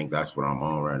 I think that's what I'm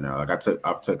on right now. Like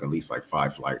I've took at least like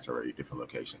 5 flights already, different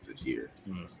locations this year,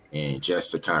 and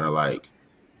just to kind of like,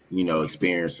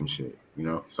 experience some shit,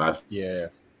 So I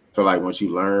feel like once you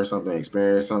learn something,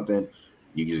 experience something,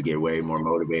 you just get way more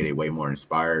motivated, way more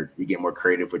inspired. You get more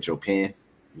creative with your pen. You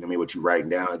know what I mean? What you writing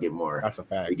down, get more. That's a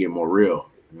fact. You get more real.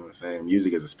 You know what I'm saying?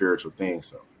 Music is a spiritual thing,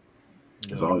 so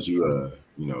as long as you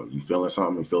you feeling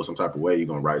something, you feel some type of way, you're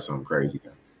gonna write something crazy.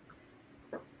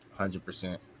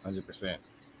 100%.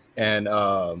 And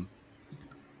I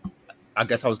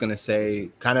guess I was gonna say,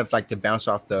 kind of like to bounce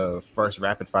off the first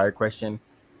rapid fire question,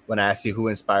 when I asked you who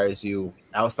inspires you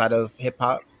outside of hip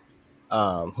hop,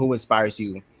 who inspires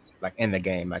you like in the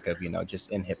game, like of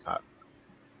just in hip hop?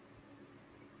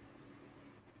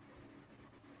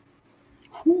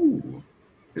 Whew.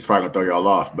 It's probably gonna throw y'all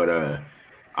off, but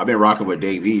I've been rocking with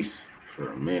Dave East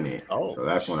for a minute. Oh. So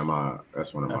that's one of my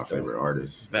That's favorite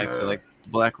artists. Back to like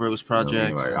Black Rose you know what I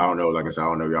mean? projects. Like I don't know, like I said, I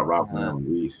don't know if y'all rock with Yeah. him on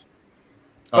the East.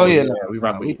 Oh, yeah, we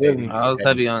rock we with Dave definitely- East. I was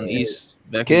heavy on East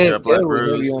back when he Kev dropped Black was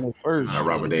heavy Rose. on it first. I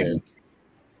rock with Dave East.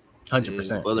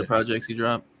 100%. Other projects he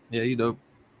dropped. Yeah, he dope.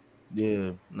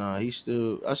 Yeah, nah, I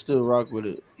still rock with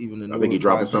it. Even the I think he newer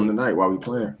dropping project. something tonight while we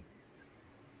playing.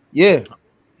 Yeah,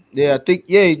 I think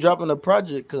he dropping a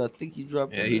project because I think he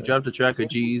dropped. Yeah, he dropped a track with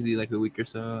G-Eazy like a week or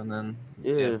so, and then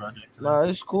Yeah, project today. nah,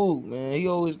 it's cool, man. He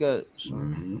always got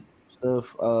some Mhm.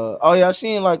 stuff. Oh yeah, I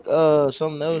seen like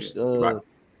something else. Right.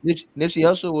 Nipsey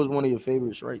Hussle was one of your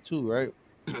favorites, right? Too, right?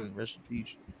 Rest in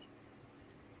peace.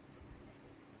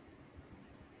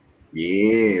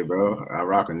 Yeah, bro. I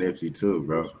rock with Nipsey too,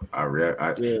 bro.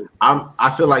 Yeah.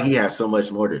 I feel like he has so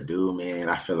much more to do, man.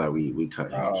 I feel like we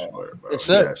cut him short, bro. It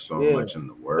He has sucks, so yeah. much in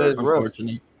the It's work. rough.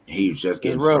 Unfortunate. He was just It's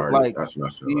getting rough. started. Like That's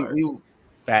what I feel like. we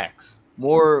Facts.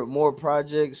 more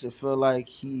projects. It felt like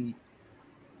he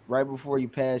right before he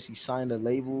passed, he signed a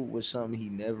label with something he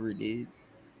never did,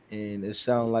 and it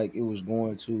sounded like it was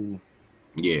going to.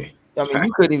 Yeah. I mean,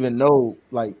 you couldn't even know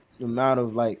like the amount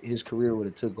of like his career would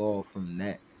have took off from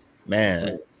that,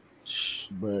 Man.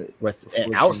 but With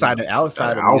unfortunately- outside That of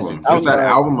album. music. Just that Outside,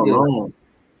 album yeah. alone.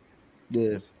 Yeah,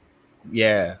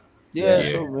 Yeah. yeah.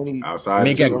 Yeah. So many Outside I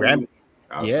mean, too. get Grammy.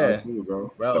 Outside Yeah. too, bro.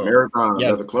 Bro. The marathon,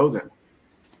 Yeah. the clothing.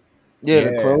 Yeah,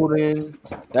 the Yeah. clothing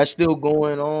that's still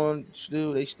going on.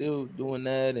 Still, they still doing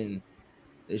that, and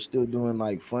they're still doing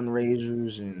like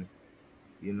fundraisers and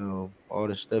all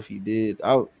the stuff he did.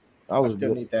 I I was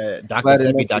still need that Dr. glad Sebi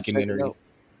enough to check it documentary out.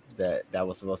 that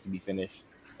was supposed to be finished.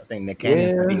 I think Nick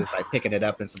Cannon said he was like picking it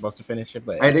up and supposed to finish it,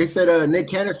 but Hey, they said Nick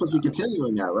Cannon's supposed to be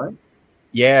continuing that, right?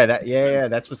 yeah,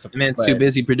 that's what's The man's too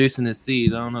busy producing his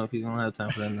seed. I don't know if he's gonna have time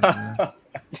for that.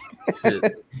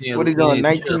 What is on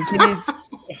 19 kids?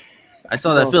 I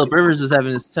saw that Philip Rivers is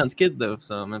having his 10th kid though,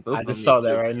 so man, both I of just them saw need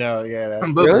that to right now. Yeah,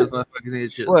 that's both Really? of those motherfuckers need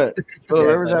to chill. What? Philip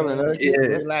Yeah, Rivers so, having another kid? Yeah.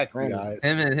 relax, you Man. guys.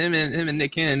 Him and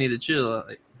Nick Cannon need to chill.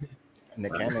 Like,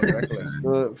 Nick Cannon reckless.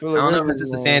 Philip I don't know if Rivers,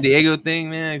 it's just a man. San Diego thing,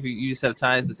 man. If you just have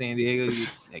ties to San Diego,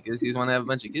 I guess you just want to have a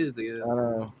bunch of kids. I guess. I don't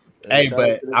know. Hey, Shout out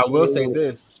but to the I will San say Diego-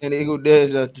 this. San Diego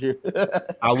Dads out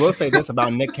there. I will say this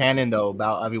about Nick Cannon though,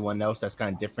 about everyone else that's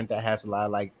kind of different, that has a lot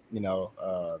of like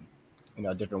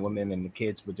different women and the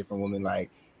kids with different women. Like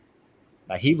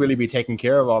he really be taking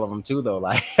care of all of them too, though.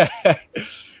 Like,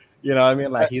 you know what I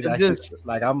mean? Like he's It actually just-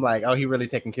 like, I'm like, oh, he really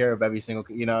taking care of every single,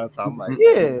 So I'm like,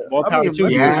 Yeah, more power to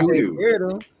money you. has can to. take care of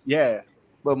them, Yeah,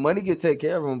 but money can take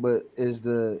care of them. But is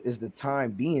the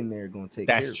time being there going to take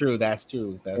care? that's of true. That's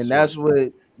true. and that's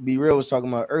what B-Rell was talking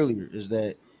about earlier. Is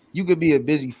that you could be a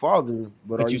busy father,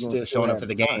 but are you you still gonna showing up have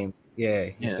to the time? game. Yeah,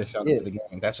 you Yeah. still showing up to the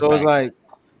game. That's So a it's fact. like,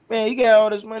 man, you got all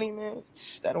this money, man.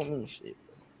 That don't mean shit.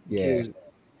 Yeah. Kids,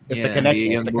 It's Yeah, the and connection.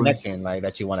 be a It's the young boy. connection, like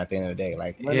that you want at the end of the day.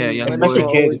 Like, money- Yeah, young money especially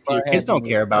don't kids. always buy Kids don't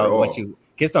happiness. care about what all. you.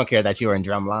 Kids don't care that you're in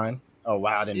drumline or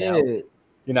wild and out. Yeah,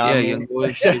 You know, Yeah, what I mean? young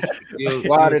boy.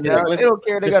 wild and Yeah, out. let's- They don't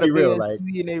care. They let's got a be real, big like-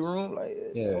 TV in their room. Like,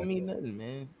 it Yeah. don't mean nothing,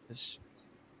 man. It's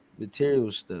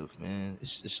material stuff, man.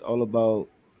 It's all about.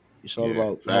 It's all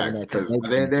about having facts. that Because at the end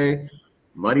of connection. the day,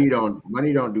 money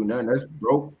don't do nothing. That's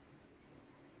broke.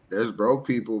 There's broke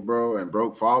people, bro, and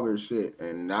broke fathers shit.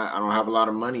 And I don't have a lot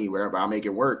of money, whatever. I make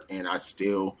it work, and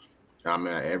I'm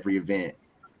at every event.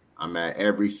 I'm at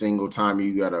every single time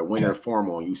you got a winter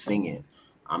formal and you singing.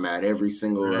 I'm at every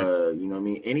single, you know what I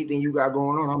mean? Anything you got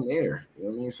going on, I'm there. You know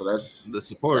what I mean? So that's The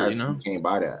support, you know. You can't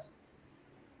buy that.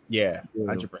 Yeah, Yeah.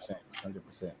 100%,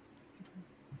 100%.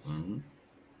 Mm-hmm.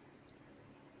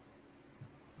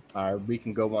 All right, we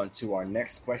can go on to our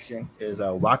next question. Is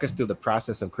walk us through the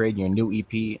process of creating your new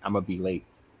EP. I'm gonna be late.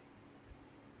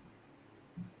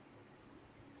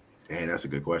 Dang, that's a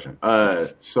good question.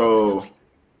 First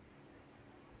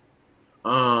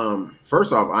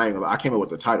off, I came up with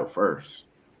the title first,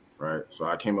 right? So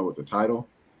I came up with the title,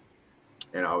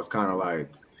 and I was kind of like,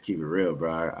 to keep it real,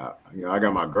 bro. I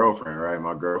got my girlfriend, right?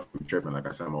 My girlfriend tripping, like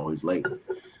I said, I'm always late,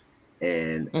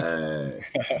 and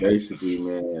basically,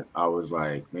 man, I was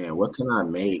like, man, what can I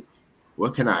make?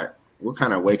 What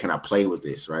kind of way can I play with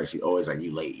this, right? She always like,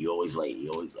 you late, you always late,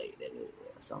 you always late.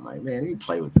 So I'm like, man, let me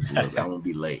play with this a little bit. I'm gonna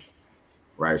be late,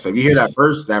 right? So if you hear that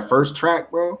first track,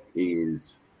 bro,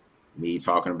 is me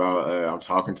talking about I'm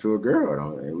talking to a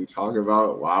girl, and we talking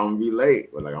about why I'm gonna be late.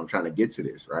 But like I'm trying to get to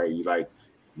this, right? You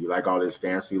like all this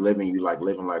fancy living, you like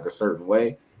living like a certain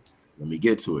way. Let me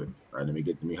get to it, right?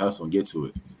 Let me hustle and get to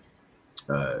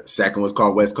it. Second was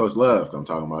called West Coast Love. I'm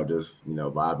talking about just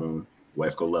vibing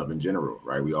West Coast love in general,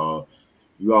 right? We all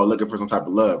looking for some type of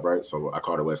love, right? So I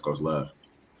called it West Coast Love.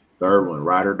 Third one,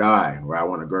 ride or die, where I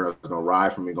want a girl that's gonna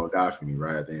ride for me, gonna die for me,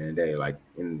 right at the end of the day, like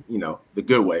in the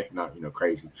good way, not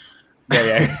crazy.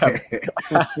 Yeah.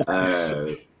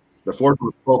 The fourth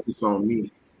was focused on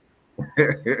me.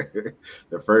 The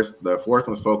fourth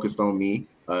one's focused on me.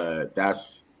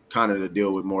 That's kind of the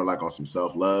deal with more like on some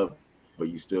self-love, but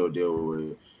you still deal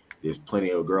with there's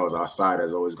plenty of girls outside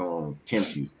that's always gonna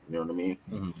tempt you. You know what I mean?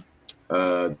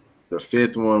 Mm-hmm. The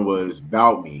fifth one was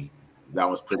about me. That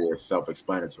was pretty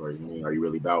self-explanatory. You mean, are you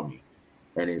really about me?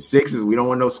 And in sixes, we don't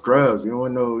want no scrubs. We don't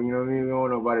want no, you know what I mean? We don't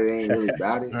want nobody that ain't really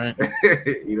about it. Right.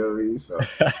 You know what I mean? So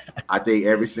I think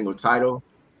every single title,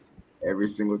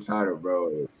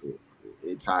 bro,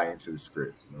 it tie into the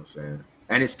script. You know what I'm saying?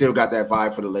 And it still got that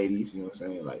vibe for the ladies. You know what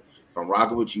I'm saying? Like, if I'm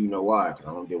rocking with you, you know why? Because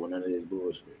I don't deal with none of this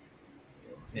bullshit.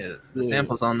 You know what I'm saying? Yeah, the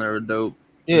samples on there are dope.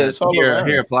 Yeah, it's all around.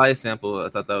 Here Apply sample. I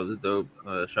thought that was dope.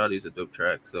 Shawty's a dope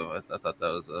track, so I thought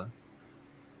that was a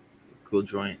cool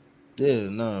joint. Yeah,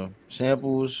 no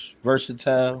samples,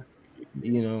 versatile.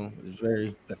 You know, it's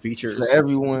very The features for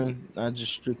everyone, not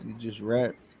just strictly just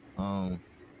rap.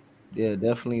 Yeah,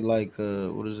 definitely like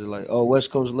what is it like? Oh, West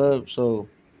Coast Love. So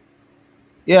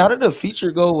yeah, how did the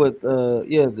feature go with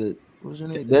the what was her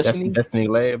name? Destiny? Destiny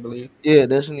Lay, I believe. Yeah,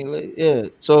 Destiny Lake. Yeah.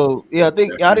 So yeah, I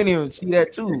think I didn't even see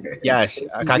that too. Yeah,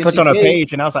 I clicked on her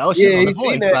page and I was like, oh, she's on the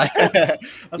seen Voice. that. Like, I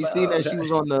was You like, seen oh, that she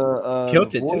was on the killed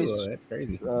the it Voice. too. That's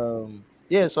crazy.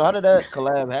 Yeah, so how did that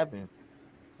collab happen?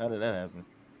 How did that happen?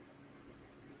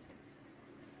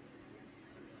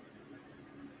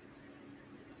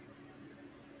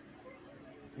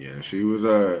 Yeah, she's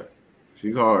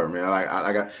hard, man. Like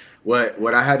I got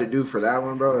what I had to do for that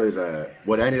one, bro, is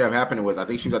what ended up happening was I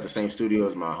think she was at the same studio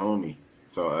as my homie.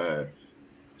 So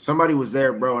somebody was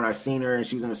there, bro, and I seen her and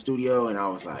she was in the studio and I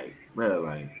was like, bro,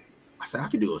 like I said I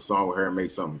could do a song with her and make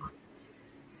something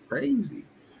crazy.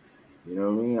 You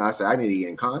know what I mean? I said I need to get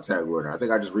in contact with her. I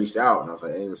think I just reached out and I was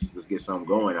like, hey, let's get something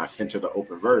going. I sent her the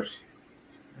open verse.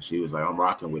 And she was like, I'm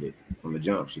rocking with it from the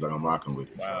jump. She's like, I'm rocking with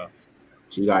it. Wow. So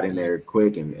she got in there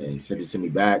quick and sent it to me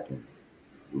back, and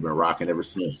we've been rocking ever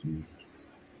since.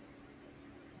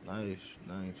 Nice.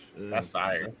 Yeah. That's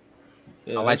fire.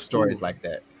 Yeah, I like that's stories cool. like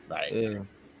that. Like, Yeah.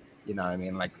 you know what I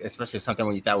mean? Like, especially something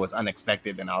when you thought was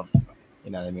unexpected, and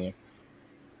you know what I mean?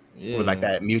 Yeah. With like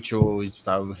that mutual, just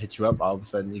I would hit you up, all of a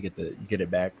sudden you get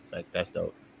it back. It's like that's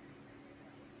dope.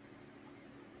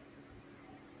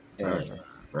 And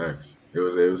Right. It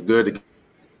was good to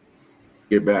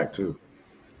get back too.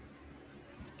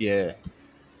 yeah.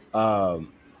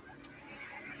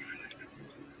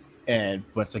 And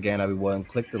once again, everyone,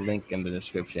 click the link in the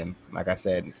description. Like I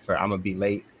said, for I'm gonna be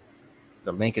late.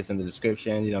 The link is in the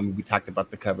description. You know, I mean, we talked about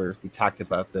the cover, we talked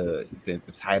about the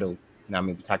title. You know, I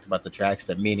mean, we talked about the tracks,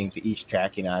 the meaning to each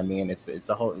track. You know, I mean, it's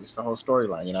a whole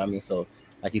storyline. You know, I mean, so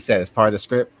like you said, it's part of the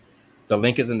script. The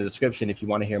link is in the description if you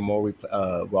want to hear more.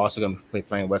 We're also gonna be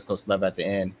playing West Coast Love at the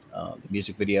end, the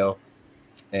music video.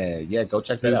 And yeah, go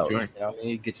check that out. You know what I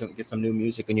mean? Get some new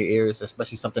music in your ears,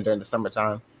 especially something during the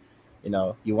summertime. You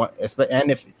know, you want, and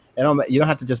if you don't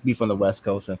have to just be from the West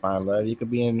Coast and find love. You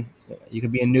could be in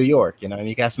New York. You know, and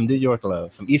you got some New York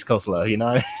love, some East Coast love. You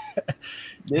know,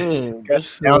 Yeah,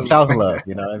 down south love.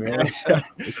 You know what I mean?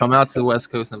 You come out to the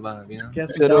West Coast and vibe, you know.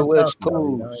 to the West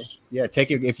Coast. You know? Yeah,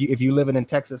 take your if you living in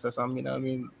Texas or something. You know what I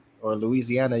mean? Or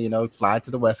Louisiana. You know, fly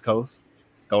to the West Coast,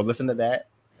 go listen to that,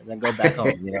 and then go back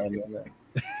home. You know what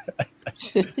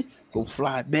I mean? Go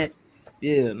fly back.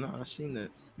 Yeah, no, I seen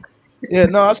that. Yeah,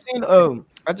 no, I seen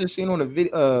I just seen on the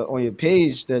video on your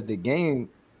page that the game,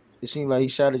 it seemed like he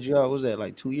shouted you out. What was that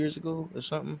like 2 years ago or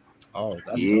something? Oh,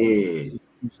 that's Yeah. He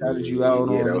shouted you out on.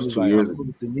 That He was was 2 like, years I'm ago. good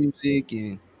with the music,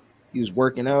 and he was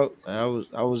working out. I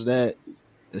was that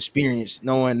experience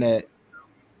knowing that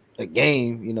the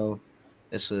game, you know,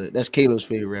 that's Kalo's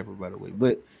favorite rapper, by the way.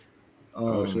 But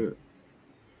Oh shit.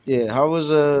 yeah, how was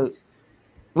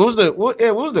what was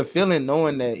the feeling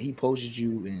knowing that he posted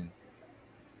you and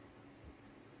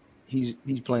he's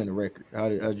playing the record?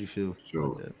 How'd you feel about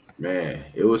Sure. that? Man,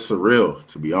 it was surreal,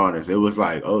 to be honest. It was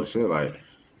like, oh shit, like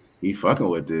he fucking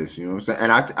with this, you know what I'm saying?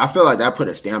 And I feel like that put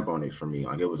a stamp on it for me.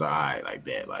 Like it was like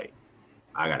bet, like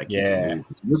I gotta keep it moving.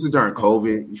 This is during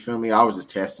COVID, you feel me? I was just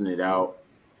testing it out.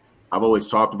 I've always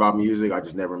talked about music, I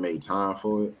just never made time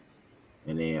for it.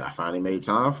 And then I finally made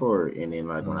time for it. And then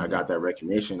like when I got that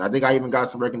recognition, I think I even got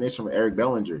some recognition from Eric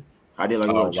Bellinger. I did like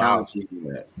a little challenge.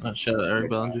 Shout out Eric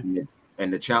Bellinger.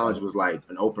 And the challenge was like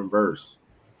an open verse.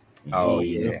 And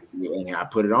and I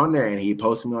put it on there, and he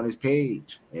posted me on his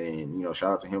page. And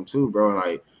shout out to him too, bro. And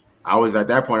like I was at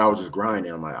that point, I was just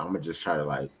grinding. I'm like, I'm gonna just try to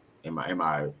like, am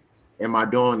I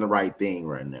doing the right thing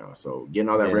right now? So getting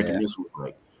all that recognition was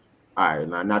like all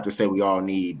right, not to say we all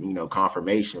need,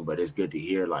 confirmation, but it's good to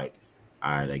hear like,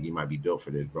 all right, like you might be built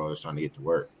for this, bro. It's trying to get to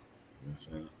work. You know what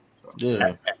I'm saying? So,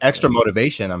 Yeah, Extra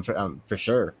motivation, I'm for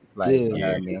sure. Like, yeah, you know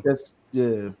what I mean?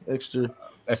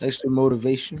 that's extra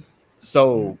motivation.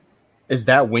 So is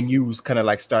that when you kind of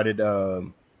like started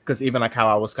because even like how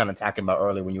I was kind of talking about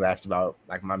earlier when you asked about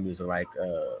like my music, like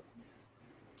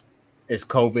is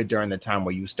COVID during the time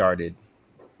where you started,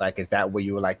 like is that where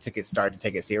you were like started to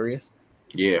take it serious?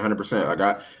 yeah, 100%. I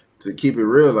got to keep it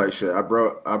real, like shit. I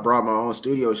brought my own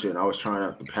studio shit, and I was trying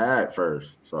out the pad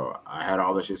first, so I had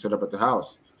all this shit set up at the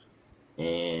house.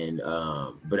 And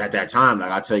but at that time,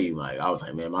 like I tell you, like I was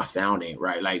like, man, my sound ain't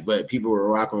right. Like, but people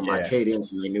were rocking with my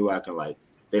cadence, and they knew I can like.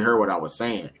 They heard what I was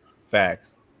saying.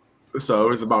 Facts. So it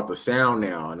was about the sound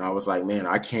now, and I was like, man,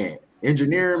 I can't.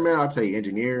 Engineering, man, I'll tell you,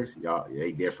 engineers, y'all,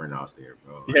 they different out there,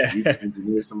 bro. Like, Yeah. you can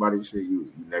engineer somebody, shit,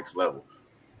 you next level,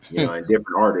 and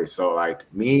different artists. So like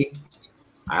me,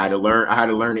 I had to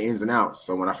learn the ins and outs.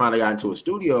 So when I finally got into a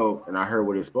studio and I heard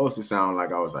what it's supposed to sound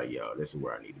like, I was like, yo, this is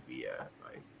where I need to be at.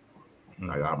 Like,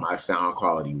 I got my sound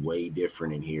quality way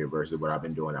different in here versus what I've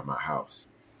been doing at my house.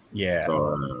 Yeah.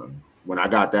 So when I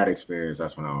got that experience,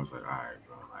 that's when I was like, all right,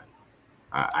 bro. Like,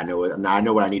 I know it. I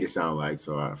know what I need to sound like.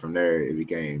 So from there, it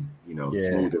became,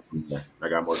 smoother from there. I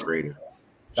got more creative.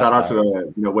 Shout out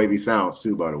to the Wavy Sounds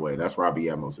too, by the way. That's where I be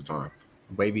at most of the time.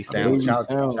 Wavy Sounds. Shout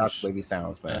out to Wavy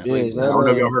Sounds, man. Yeah, I don't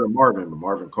know if y'all heard of Marvin, but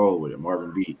Marvin cold with it.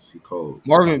 Marvin Beats, he cold.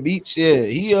 Marvin Beats, yeah.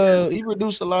 He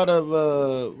produced a lot of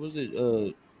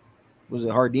was it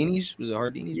Hardini's? Was it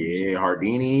Hardini's? Yeah,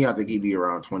 Hardini. I think he'd be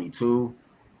around 22.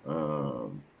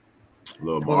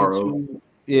 Lil 22, Morrow.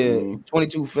 yeah,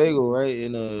 22 Fago, right?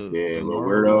 And yeah, Lil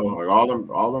Weirdo, like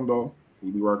all them, bro. He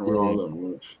be working with all of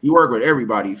them. You work with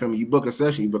everybody. You feel me? You book a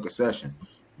session.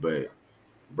 But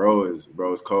bro is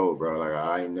cold, bro. Like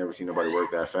I ain't never seen nobody work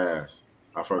that fast.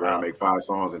 I fuck around, make 5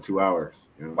 songs in 2 hours.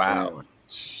 You know what I'm saying?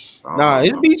 Like, nah,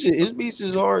 his beats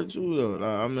is hard too though.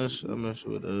 Nah, I'm not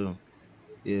with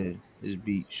yeah, his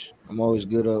beats. I'm always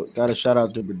good. Gotta shout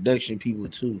out the production people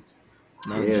too.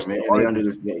 Yeah, man, they under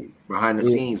this behind the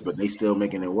scenes, but they still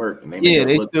making it work, and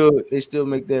they still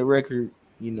make that record,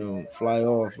 fly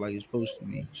off like it's supposed to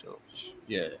be. So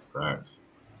yeah, facts,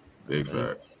 big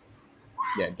facts.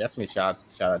 Yeah, definitely shout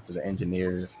out to the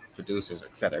engineers, producers,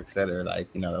 et cetera,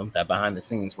 like that behind the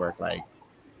scenes work, like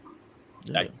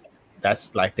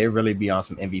that's like they really be on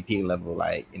some MVP level,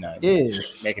 like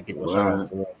making people shine.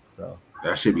 So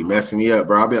that should be messing me up,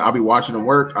 bro. I'll be watching them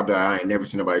work. I ain't never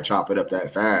seen nobody chop it up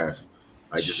that fast.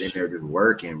 Like just in there just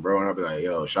working, bro. And I'll be like,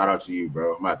 yo, shout out to you,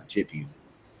 bro. I'm about to tip you.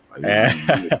 Like,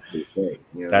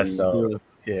 that's dope.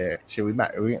 Yeah, we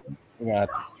gonna have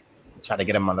to try to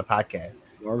get him on the podcast.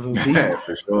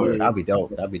 For sure. That'd be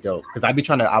dope. Because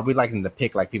I'll be liking to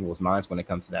pick like people's minds when it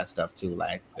comes to that stuff too,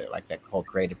 like that whole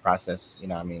creative process. You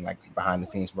know what I mean? Like behind the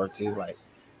scenes work too, like.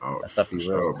 That stuff for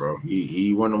sure, bro.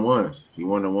 He one of the ones. He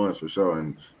one of the ones for sure.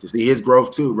 And to see his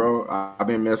growth too, bro. I've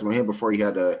been messing with him before.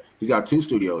 He's got 2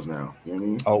 studios now. You know what I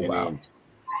mean? Oh wow.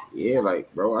 Then,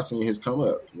 like, bro, I seen his come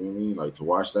up. You know what I mean? Like to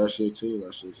watch that shit too.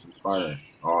 That shit's inspiring.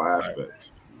 All aspects.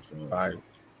 Right.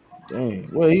 Dang.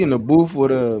 Well, he in the booth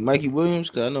with Mikey Williams,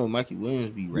 because I know Mikey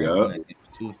Williams be rapping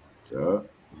too. Yeah.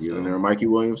 He's in there with Mikey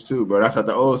Williams too, bro. That's at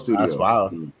the old studio. That's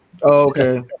wild. Oh,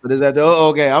 okay. But is that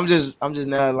okay? I'm just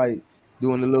now like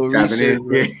doing a little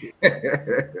research.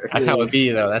 That's how it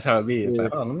be, though. That's how it be. It's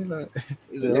like, let me look.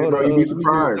 Bro, you'd be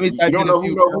surprised. You don't know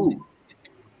who know who.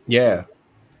 Yeah.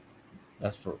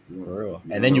 That's for real.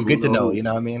 And then you get to know, you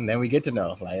know what I mean? Then we get to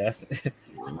know. Like, that's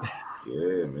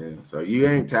yeah, man. So you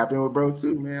ain't tapping with bro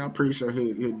too, man. I'm pretty sure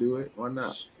he'll do it. Why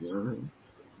not? You know what I mean?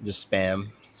 Just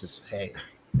spam. Just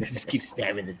just keep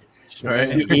spamming it. Right.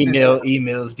 Emails,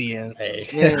 DMs. Hey.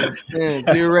 Yeah.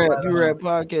 B-Rell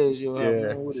podcast, yo.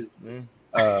 Yeah. What is, man?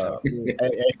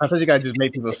 I thought you guys just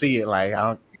make people see it. Like,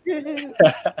 I don't.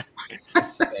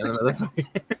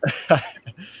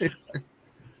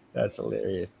 That's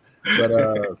hilarious.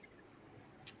 But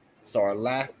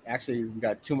so actually, we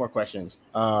got 2 more questions.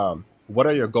 What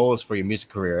are your goals for your music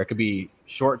career? It could be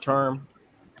short term,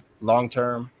 long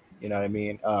term. You know what I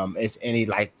mean? Is any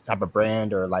like type of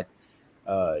brand or like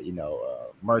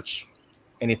merch,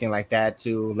 anything like that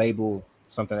to label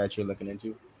something that you're looking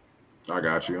into? I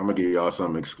got you. I'm gonna give y'all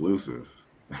something exclusive.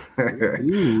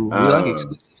 Ooh, we like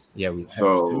exclusives. Yeah, we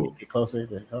get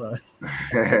closer. Hold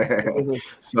on.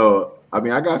 So I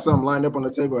mean, I got something lined up on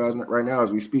the table right now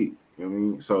as we speak. You know what I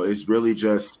mean? So it's really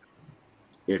just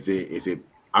if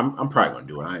I'm probably gonna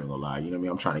do it. I ain't gonna lie. You know what I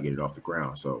mean? I'm trying to get it off the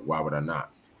ground. So why would I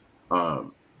not?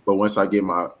 But once I get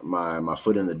my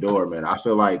foot in the door, man, I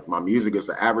feel like my music is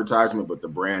an advertisement, but the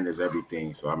brand is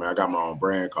everything. So I mean, I got my own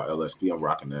brand called LSP. I'm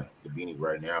rocking the beanie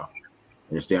right now,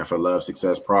 and it stands for Love,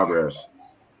 Success, Progress.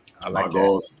 I My like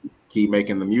goal is to keep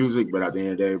making the music, but at the end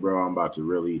of the day, bro, I'm about to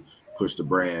really push the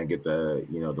brand, get the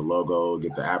the logo,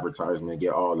 get the advertisement,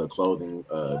 get all the clothing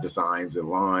designs in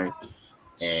line.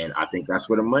 And I think that's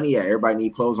where the money at. Everybody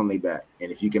need clothes on their back.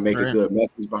 And if you can make a Right. good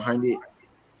message behind it,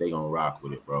 they gonna rock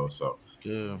with it, bro. So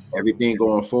Yeah. everything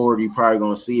going forward, you probably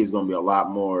gonna see is gonna be a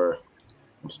lot more.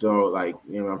 I'm still like,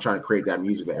 I'm trying to create that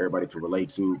music that everybody can relate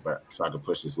to, but so I can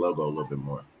push this logo a little bit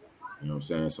more. You know what I'm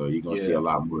saying? So you're gonna see a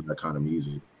lot more of that kind of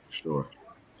music for sure.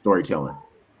 Storytelling.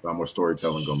 A lot more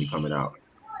storytelling gonna be coming out.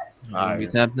 You All gonna be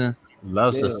right. tapped in.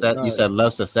 Love Yeah, success. You nah, said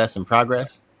love, success, and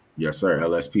progress. Yes, sir.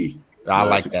 LSP. I Love,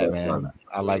 like that, success, man. progress.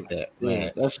 I like that, yeah,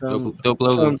 man. that's Dope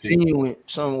logo some too. genuine,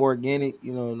 some organic.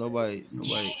 Nobody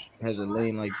has a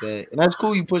lane like that, and that's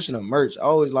cool. You pushing a merch. I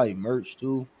always like merch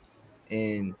too,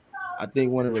 and I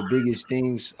think one of the biggest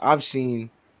things I've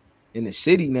seen in the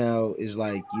city now is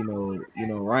like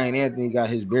Ryan Anthony got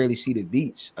his barely seated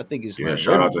beats. I think it's Yeah, like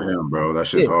shout out to everywhere. him, bro. That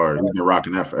shit's Yeah, hard. He's been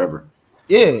rocking that forever.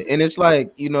 yeah, and it's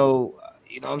like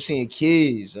I'm seeing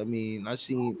kids. I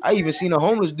even seen a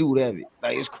homeless dude have it.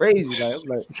 Like it's crazy. Like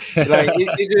I'm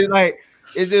it's just like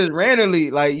it's just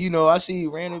randomly. Like I see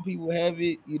random people have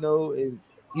it. And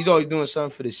he's always doing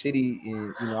something for the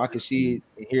city, and I can see it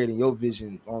and hear it in your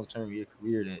vision, long term of your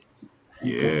career that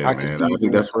Yeah, I can man. see I you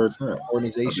think doing that's where it's at. I think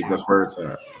organization. that's where it's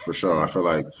at for sure. Yeah, I feel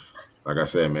like I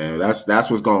said, man, that's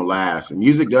what's gonna last. And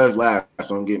music does last.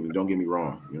 Don't get me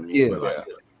wrong. You know what I mean? yeah, But like,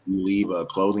 you leave a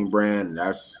clothing brand,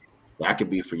 that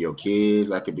could be for your kids.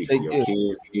 That could be for your yeah,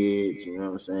 kids. You know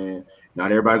what I'm saying?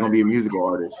 Not everybody gonna be a musical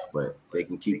artist, but they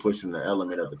can keep pushing the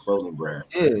element of the clothing brand.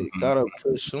 yeah. Gotta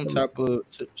push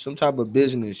some type of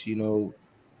business.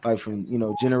 Like from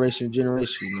generation to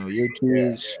generation. Your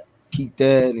kids keep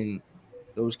that, and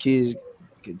those kids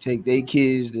can take their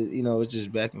kids. That it's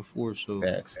just back and forth. So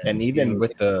Yes. And even they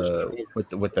with can push the it.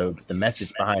 with the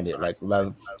message behind it, like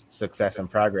love, success, and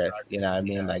progress. You know what I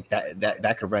mean? Like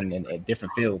that could run in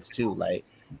different fields too. Like,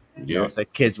 Yeah, say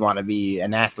kids want to be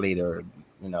an athlete or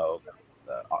you know,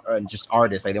 just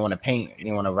artists. Like they want to paint,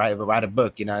 you want to write a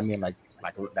book. You know what I mean? Like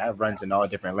that runs in all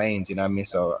different lanes. You know what I mean?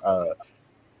 So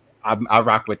I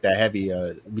rock with that heavy.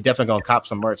 We definitely gonna cop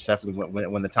some merch definitely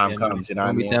when the time Yeah, comes. You know what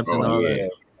I gonna be mean? tapped in oh already. yeah.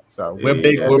 So Yeah, we're I'm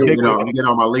big getting, with I'm getting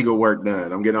all my legal work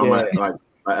done. I'm getting all yeah my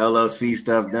LLC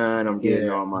stuff done. I'm getting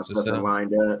yeah. all my That's what's stuff up.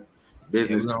 lined up. Yeah,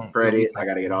 Business we'll be credit. I tapped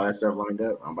gotta get in. all that stuff lined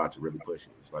up. I'm about to really push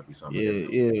it. It's about to be something Yeah,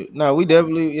 different. yeah. No, we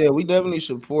definitely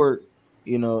support.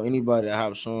 Anybody that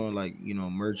hops on like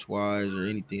merch wise or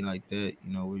anything like that.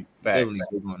 We definitely Facts,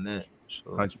 big on that.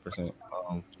 So 100%.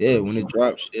 yeah, when it 100%.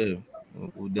 drops, yeah,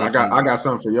 we'll I definitely. got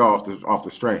something for y'all off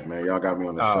the strength, man. Y'all got me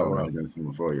on the Oh show, man. well, I got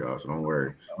something for y'all, so don't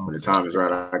worry. When the Okay. time is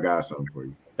right, I got something for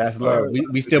you. that's All love. right. We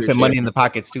We still put appreciate money in you. the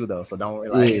pockets too, though. So don't worry.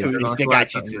 Like Yeah, we Don't still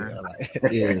slack got you on too. that.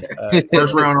 Like, yeah.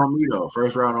 First round on me though.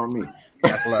 First round on me.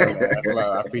 that's love, man. That's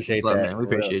love. I appreciate Love, that man. We for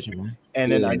real. appreciate you, man.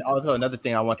 And then Yeah. also another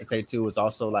thing I want to say too is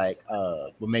also like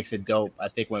what makes it dope. I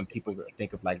think when people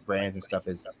think of like brands and stuff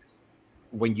is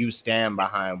when you stand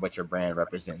behind what your brand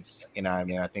represents. You know what I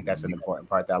mean? I think that's an important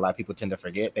part that a lot of people tend to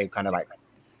forget. They kind of like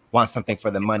want something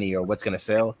for the money or what's gonna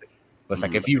sell. But it's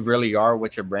like if you really are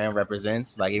what your brand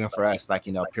represents, like even for us, like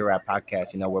Pure Rap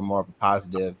Podcast, we're more of a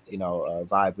positive,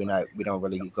 vibe. We don't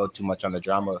really go too much on the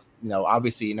drama.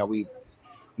 Obviously, we've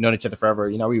known each other forever.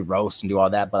 We roast and do all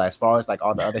that. But as far as like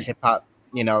all the other hip hop,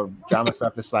 drama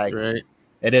stuff, it's like Right.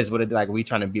 it is what it like. We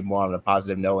trying to be more on a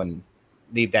positive note and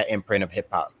leave that imprint of hip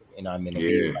hop. You know what I mean? And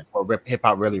be Yeah, like what hip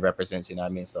hop really represents. You know what I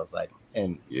mean? So it's like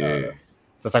yeah,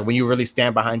 so it's like when you really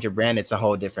stand behind your brand, it's a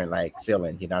whole different like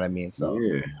feeling. You know what I mean? So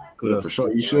yeah. Yeah, kudos for to sure.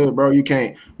 you. You should, bro. You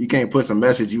can't put some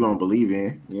message you don't believe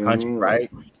in. You know what I 100, mean? Like right?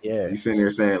 Yeah. you sitting there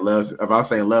saying love. If I was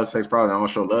saying love, sex, probably I don't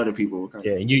show love to people. What kind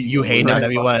Yeah. of, And you what hating kind on of Right.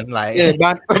 everyone like Yeah,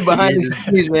 behind the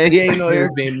scenes, man. He ain't no He was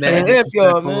air. being Man, mad F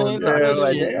y'all, disrespectful man. and Nah, talking yeah, that's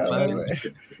like shit cool, yeah, about like him. man.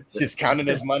 just counting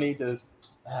his money just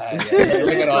Yeah,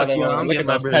 look at all Fuck them you, I'm look at getting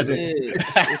my those bread. peasants.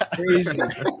 it's crazy.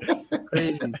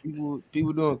 Crazy.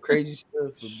 People doing crazy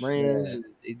stuff for brands Yeah. and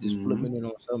they just Mhm. flipping it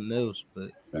on something else.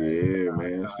 But Yeah,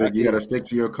 man. You yeah, gotta stick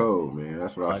to your code, man.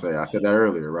 That's what I say. I 100%. said that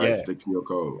earlier, right? Yeah. Stick to your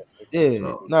code. yeah,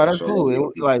 So no, that's show love cool. to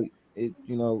your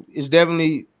people. It's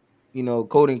definitely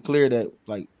coding clear that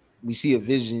like we see a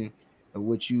vision of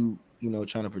what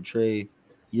trying to portray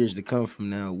years to come from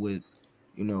now with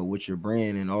your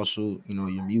brand and also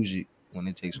your music when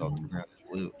it takes off the Mhm. ground as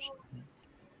well. So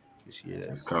just hear that.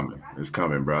 It's coming. It's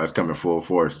coming, bro. It's coming full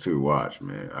force too. Watch,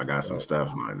 man. I got some So,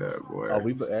 stuff lined up, boy.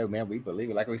 oh, man, we believe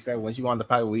it. Like we said, once you on the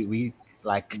pilot, we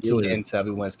like tune into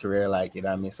everyone's career, like, you know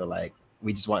what I mean? So like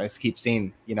we just want to keep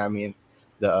seeing, you know what I mean,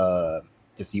 the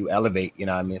just you elevate, you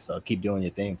know what I mean? So keep doing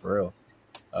your thing for real.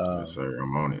 Yes, sir,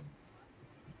 I'm on it.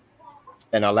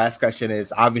 And our last question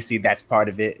is, obviously that's part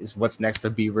of it, is what's next for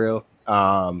B-Rell.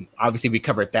 Obviously we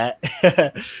covered that.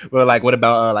 But like, what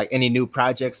about like any new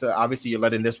projects? Obviously you're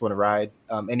letting this one ride.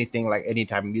 Anything, like any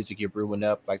type of music you're brewing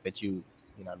up, like that you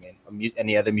know what I mean,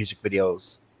 any other music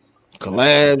videos,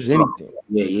 collabs, anything.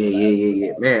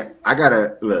 Yeah. Man, I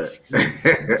gotta look.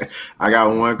 I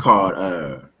got one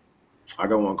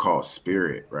called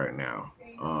Spirit right now.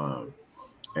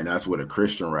 And that's with a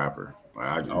Christian rapper.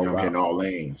 Like I'm hitting all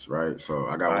lanes, right? So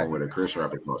I got one with a Christian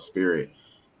rapper called Spirit.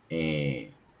 And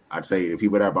I'd say the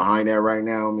people that are behind that right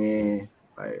now, man,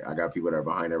 like I got people that are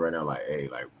behind that right now, like, hey,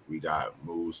 like we got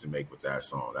moves to make with that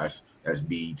song. That's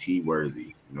BET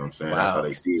worthy. You know what I'm saying? That's how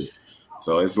they see it.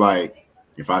 So it's like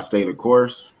if I stay the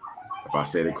course,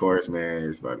 man,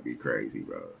 it's about to be crazy,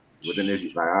 bro. Within this,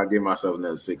 like I'll give myself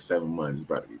another 6-7 months. It's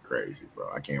about to be crazy,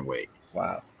 bro. I can't wait.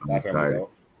 Wow. I'm excited.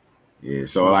 Yeah,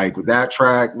 so like with that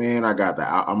track, man, I'm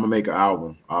gonna make an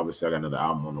album. Obviously, I got another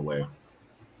album on the way.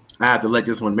 I have to let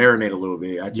this one marinate a little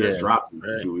bit. I just dropped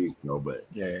it 2 weeks ago, but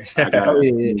I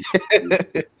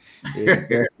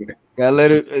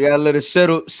gotta let it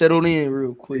settle in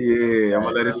real quick. Yeah, I'm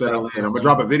gonna let it settle in. I'm gonna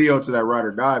drop a video to that Ride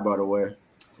or Die, by the way,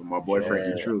 from my boy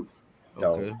Frankie True.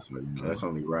 Okay, so, that's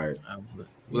only right. I'm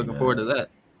looking forward to that.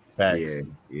 Yeah,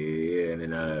 and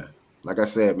then like I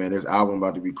said, man, this album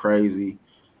about to be crazy.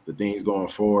 The things going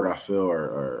forward, I feel,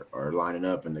 are lining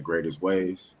up in the greatest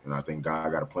ways, and I think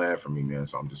God got a plan for me, man.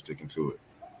 So I'm just sticking to it.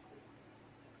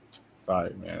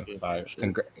 Fire, man. Fire.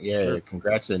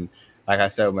 Congrats, and like I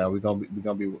said, man, we're gonna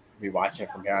be watching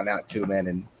from here on out too, man,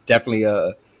 and definitely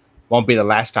won't be the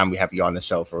last time we have you on the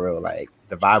show for real. Like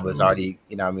the vibe was already,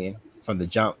 you know what I mean, from the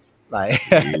jump. Like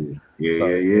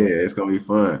it's gonna be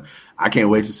fun. I can't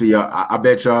wait to see y'all. I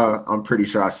bet y'all, I'm pretty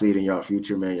sure I see it in y'all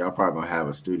future, man. Y'all probably gonna have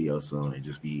a studio soon and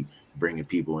just be bringing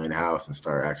people in house and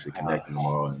start actually connecting them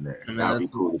all in there. That'd be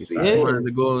cool to see. One of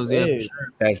the goals, for sure.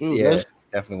 That's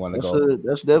definitely one of the goals.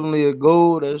 That's definitely a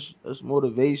goal. That's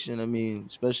motivation. I mean,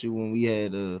 especially when we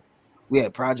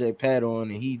had Project Pat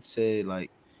on, and he said like,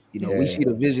 you know, we see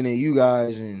the vision in you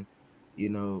guys, and you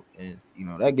know,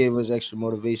 that gave us extra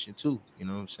motivation too. You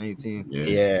know, same thing.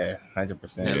 Yeah,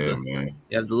 100%. Man.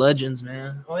 You have the legends,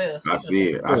 man. Oh yeah, I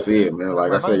see it, man.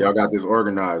 Like I said, y'all got this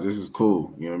organized. This is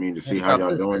cool. You know what I mean? To see how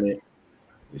y'all doing it.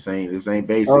 This ain't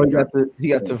basic. Oh, he got the he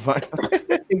got the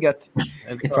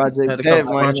Project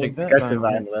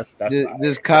Pat.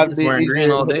 Just copy wearing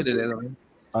green all day today.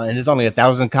 And there's only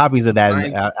 1,000 copies of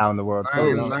that out in the world.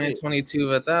 922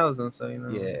 of 1,000. So you know.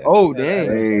 Yeah. Oh damn!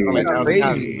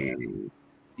 Hey,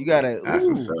 you gotta. That's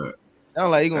what's up.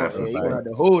 Sound like you gonna have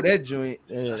to hold that joint.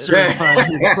 Don't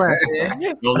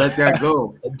let that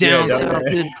go. Down south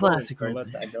classic.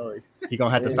 Let that go. He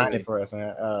gonna have to sign it for us,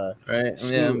 man. Right.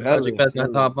 Yeah. Project Pat's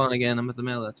gonna hop on again. I'm at the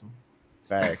mail that to him.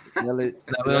 Facts. Now we're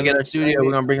gonna get our studio.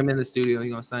 We're gonna bring him in the studio. He's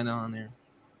gonna sign on there.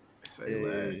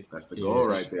 That's the goal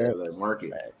right there. Let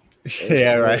market.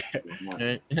 Yeah, right.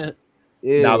 I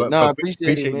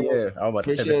appreciate it, man. Yeah, I was about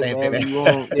to say the same thing.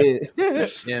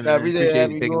 Yeah, man. I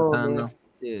appreciate you taking the time, though.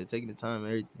 Yeah, taking the time,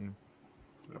 everything.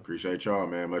 I appreciate y'all,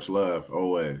 man. Much love,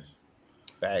 always.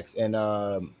 Facts. And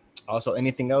also,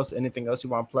 anything else you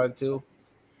want to plug to?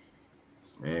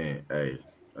 Man, hey,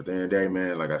 at the end of the day,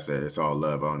 man, like I said, it's all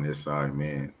love on this side,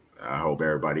 man. I hope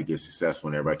everybody gets successful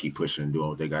and everybody keep pushing and doing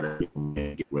what they got to do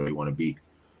and get where they want to be.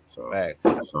 So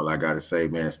that's all I got to say,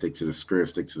 man. Stick to the script,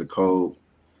 stick to the code.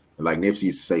 And like Nipsey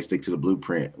used to say, stick to the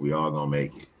blueprint. We all gonna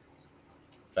make it.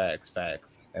 Facts.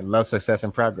 And love, success,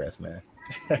 and progress, man.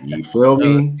 You feel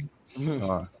me?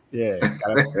 Yeah,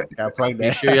 gotta plug that.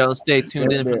 Make sure y'all stay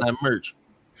tuned in for that merch.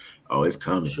 Oh, it's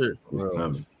coming. Sure. It's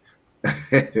coming.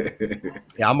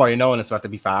 Yeah, I'm already knowing it's about to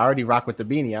be fire. I already rock with the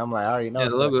beanie. I'm like, I already know. Yeah,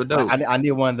 the logo dope. I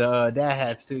need one of the dad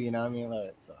hats too. You know what I mean?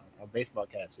 Like, so, baseball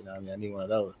caps. You know what I mean? I need one of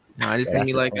those. No, I just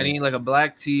need I need a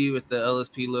black tee with the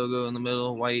LSP logo in the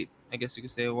middle, white. I guess you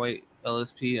could say a white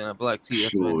LSP and a black tee.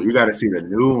 Sure, you got to see the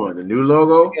new one, the new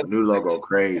logo. New logo,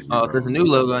 crazy. Oh, if there's a new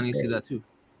logo, I need to see that too.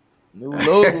 New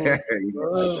logo.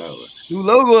 New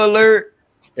logo alert.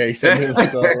 Yeah, he said new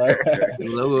logo alert.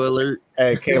 New logo alert.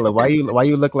 Hey, Caleb, why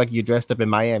you look like you dressed up in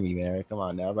Miami, man? Come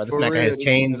on now. But this man got his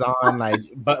chains on, like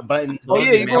buttons. Oh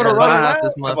yeah, you going to Rolling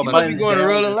Loud? You going to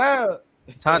Rolling Loud?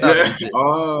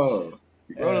 Oh.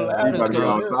 You about to go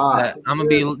outside. I'm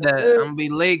gonna be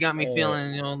late. Got me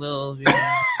feeling, a little.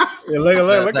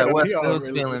 Look that West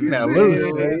Coast feeling.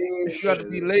 Loose, man. You got to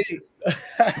be late.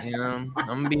 I'm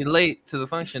gonna be late to the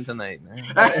function tonight, man.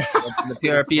 The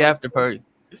PRP after party.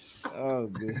 Oh,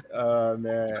 man.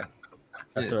 Man.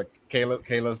 That's what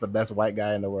Caleb's the best white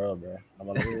guy in the world, man. I'm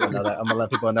gonna let people know that. I'm gonna let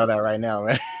people know that right now,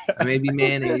 man. I may be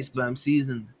mayonnaise, but I'm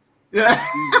seasoned. Yeah.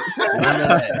 Y'all know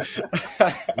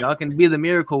that. Y'all can be the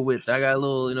Miracle Whip. I got a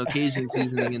little, Cajun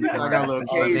seasoning in I got a little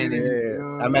Cajun.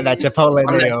 Yeah. I mean that Chipotle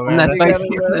mayo, man. That's spicy.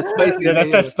 That's spicy. Yeah,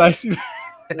 that's that spicy.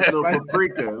 That's a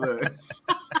paprika. Look.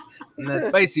 And that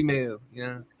spicy mayo,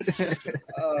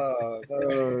 Oh,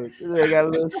 They got a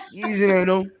little seasoning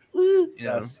on them.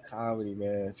 that's comedy,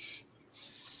 man.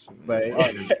 But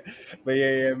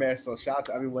yeah, man. So shout out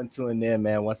to everyone tuning in,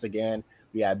 man. Once again,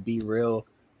 we have B-Rell.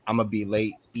 I'm gonna be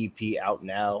late. EP out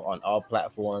now on all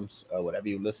platforms. Whatever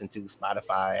you listen to,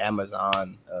 Spotify,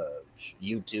 Amazon,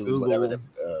 YouTube, Google, whatever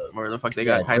where the fuck they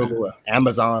got title. Google,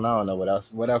 Amazon. I don't know what else.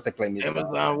 What else they claim music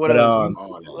Amazon, on. what else?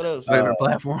 What else? Favorite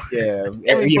platform. Yeah,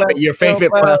 Every your favorite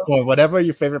platform. platform, whatever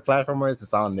your favorite platform is,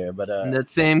 it's on there. But And that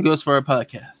same goes for our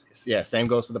podcast. yeah, same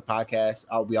goes for the podcast.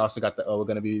 We also got we're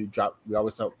gonna be we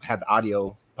always have the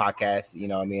audio podcast. You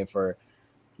know what I mean? For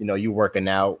you working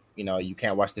out, you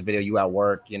can't watch the video, you at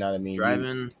work, you know what I mean?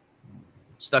 Driving,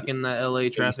 stuck in the LA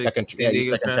traffic. You're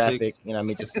stuck in traffic, you know what I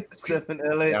mean? Just Stuff in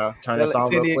LA. turn this on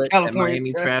real quick.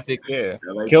 Miami traffic. Yeah.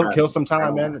 LA Kill traffic. some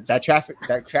time, man. That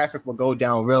traffic will go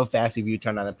down real fast if you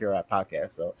turn on the Pure Rap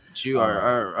podcast. So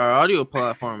Our audio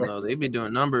platform though, they've been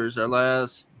doing numbers. Our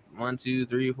last 1, 2,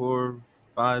 3, 4,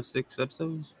 5, 6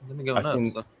 episodes. They've been going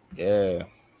up. So. Yeah.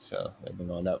 So they've been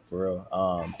going up for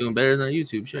real. Doing better than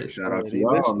YouTube shit. Hey, shout out to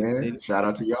y'all, man. Shout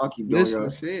out to y'all. Keep doing y'all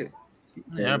shit.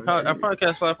 Yeah, our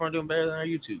podcast platform doing better than our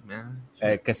YouTube, man.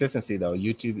 Hey, consistency though.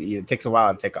 YouTube, it takes a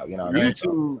while to take off.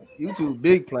 YouTube,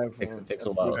 big platform. Takes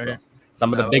a while. Right.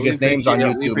 Some of the biggest names on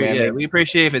YouTube, man. We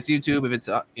appreciate if it's YouTube, if it's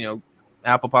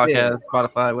Apple Podcasts,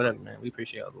 Spotify, whatever, man. We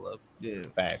appreciate all the love. Yeah,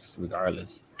 facts,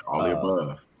 regardless. All the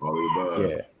above.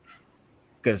 Yeah.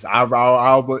 Because I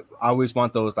always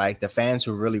want those, like, the fans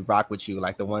who really rock with you,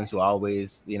 like the ones who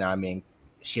always,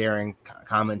 sharing,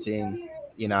 commenting,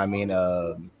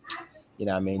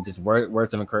 just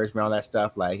words of encouragement, all that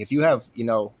stuff. Like, if you have,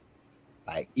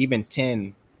 like even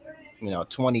 10,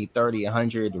 20, 30,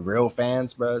 100 real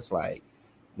fans, bro, it's like,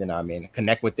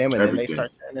 connect with them and then they start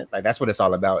sharing it. Like, that's what it's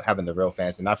all about, having the real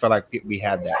fans. And I feel like we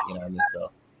have that, So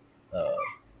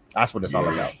that's what it's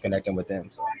all about, connecting with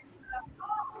them. So.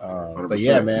 But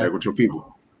yeah, man, connect with your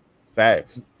people.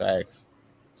 Facts.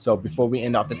 So before we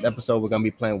end off this episode, we're gonna be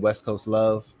playing West Coast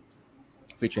Love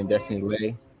featuring Destiny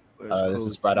Lay. This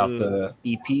is right off the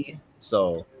EP.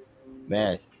 So,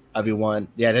 man, everyone,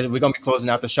 we're gonna be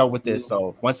closing out the show with this.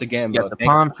 So once again, bro, the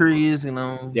palm trees,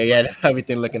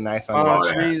 everything looking nice on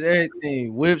palm trees,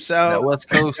 everything whips out. That West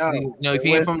Coast, if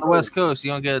you ain't from the West Coast, you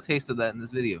don't get a taste of that in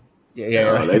this video.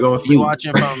 Yeah. They gonna see. You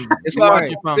watching from? You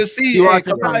really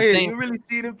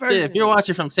see it in person. Yeah, if you're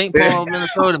watching from St. Paul,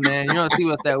 Minnesota, man, you don't see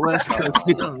what that West Coast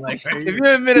feeling like. Right? If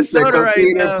you're in Minnesota right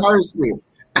now,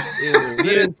 if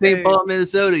you're in St. Paul,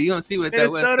 Minnesota, you don't see what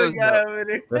that West Coast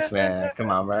is. This man, come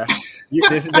on, bro.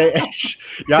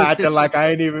 Y'all acting like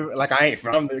I ain't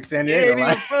from the San Diego. You ain't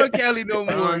even from Cali no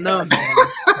more. No, man.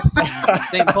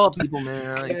 St. Paul people,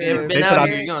 man. If you ever been out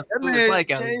here, you're gonna see what it's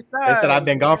like out here. They said I've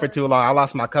been gone for too long. I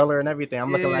lost my color and everything.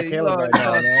 I'm looking like Caleb right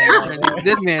now, man.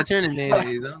 This man turning days.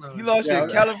 You lost your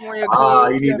California.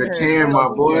 You need the tan, my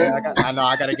boy. I know.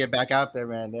 I gotta get back out there,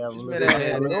 man.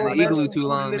 Igloo too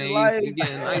long, man. He's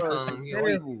getting ice on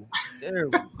him.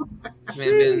 Terrible. Man,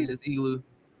 been in this igloo.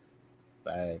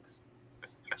 Thanks.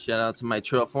 Shout out to my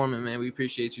trail foreman, man. We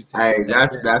appreciate you. Hey,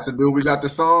 that's the dude. We got the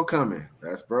song coming.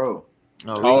 That's bro.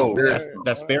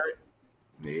 That's Spirit.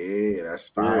 Yeah, that's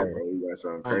Spirit, bro. We got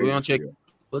something crazy. We gonna check.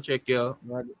 We'll check y'all.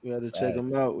 We had to check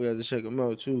them out. We had to check them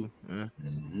out too, man.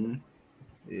 Mm-hmm.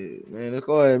 Yeah, man.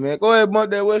 Go ahead, man. Go ahead, bump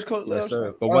that West Coast. Yes,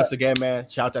 sir. But once again, man,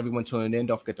 shout out to everyone tuning in.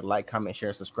 Don't forget to like, comment,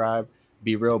 share, subscribe.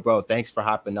 B-Rell, bro. Thanks for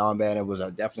hopping on, man. It was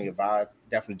definitely a vibe.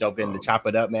 Definitely dope getting to chop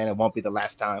it up, man. It won't be the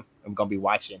last time. I'm gonna be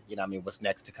watching. What's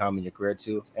next to come in your career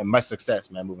too, and much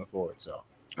success, man, moving forward. So,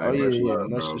 much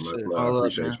love.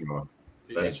 Appreciate you, man.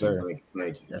 Yes, sir.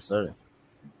 Thank you. Yes, sir.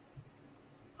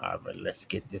 All right, let's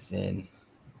get this in.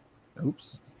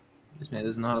 Oops. This man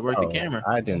doesn't know how to work the camera.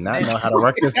 I do not know how to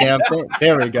work this damn thing.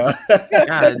 There we go.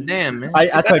 God damn, man.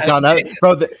 I clicked on that,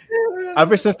 bro.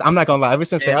 Ever since I'm not gonna lie, ever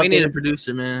since we need a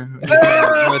producer, man. We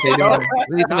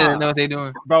need somebody to know what they're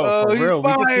doing, bro. For real,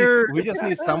 we just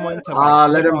need someone to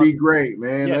let him be great,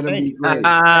 man. Let him be great.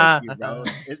 Thank you, bro.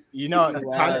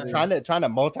 Trying to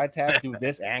multitask, do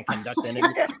this and conduct an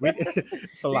interview.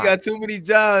 It's a lot. He got too many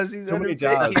jobs. Too many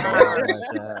jobs.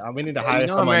 We need to hire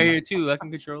someone. I'm right here too. I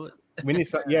can control it. We need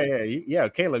some. Yeah.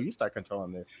 Caleb, you start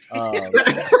controlling this.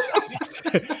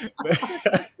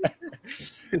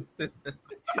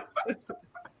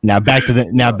 Now back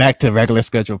to regular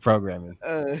schedule programming.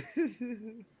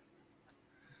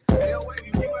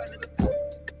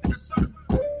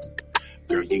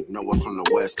 Girl, you know it from the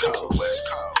West Coast.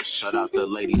 Shout out the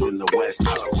ladies in the West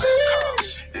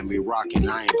Coast. And we rockin',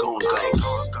 I ain't gon' go.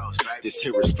 This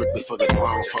here is strictly for the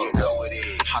grown folks.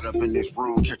 Hot up in this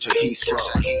room, catch a heat stroke.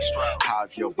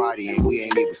 Hive your body and we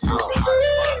ain't even smoke.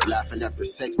 Laughing after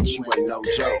sex, but you ain't no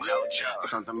joke.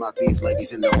 Something about these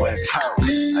ladies in the West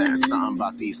Coast. Something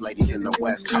about these ladies in the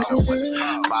West Coast.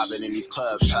 Vibing in these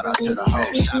clubs, shout out to the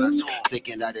host.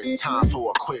 Thinking that it's time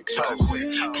for a quick toast.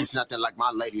 Cause nothing like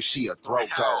my lady, she a throat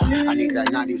go. I need that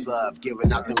 90s love,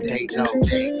 giving out them date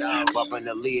notes. Bumping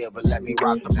the lid, but let me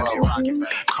rock the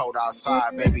boat. Cold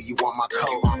outside, baby, you want my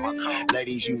coat.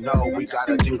 Ladies, you know we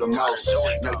gotta do the most.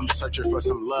 Know you searching for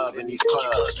some love in these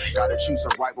clubs. Gotta choose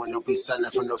the right one, don't be selling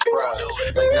for no scrubs.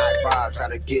 Late night vibes,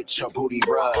 gotta get your booty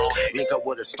rubbed. Link up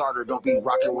with a starter, don't be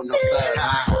rocking with no subs.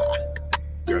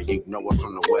 Girl, you know it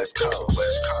from the West Coast.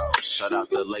 Shout out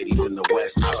the ladies in the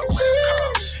West Coast.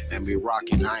 And we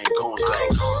rockin', I ain't gon' go.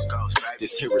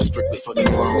 This here is strictly for the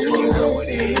grown folks.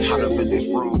 Hot up in this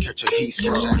room, catch a heat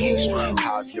stroke.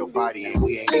 Hive your body and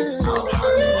we ain't even smoke.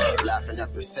 Laughing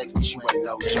after sex, but you ain't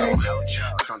no joke.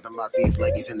 Something about these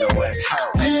ladies in the West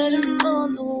Coast. Met him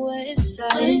on the west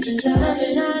side.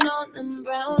 Sunshine on them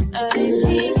brown eyes.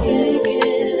 He can't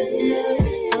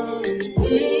get on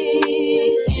me.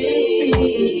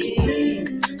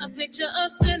 I picture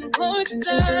us sitting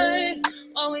courtside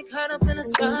while we caught up in the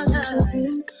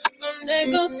spotlight. From there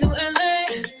go to LA,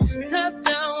 top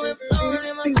down with blowing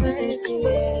in my face.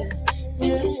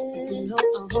 Yeah. So you know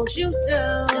I'll hold you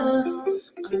down.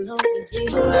 I'll always be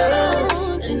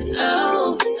around and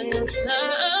out on your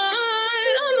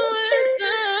side, on the west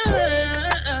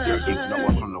side. Girl, you know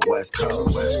it from the West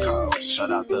Coast.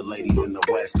 Shout out the ladies in the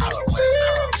West Coast.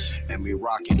 And we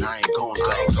rockin', I ain't gon' go.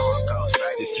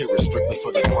 This here is strictly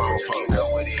for the grown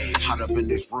folks. Hot up in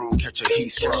this room, catch a heat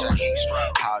stroke.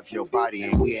 Hive your body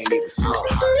and we ain't even smoke.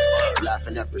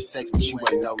 Laughing after sex, but you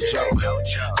ain't no joke.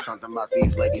 Something about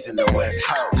these ladies in the West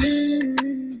Coast.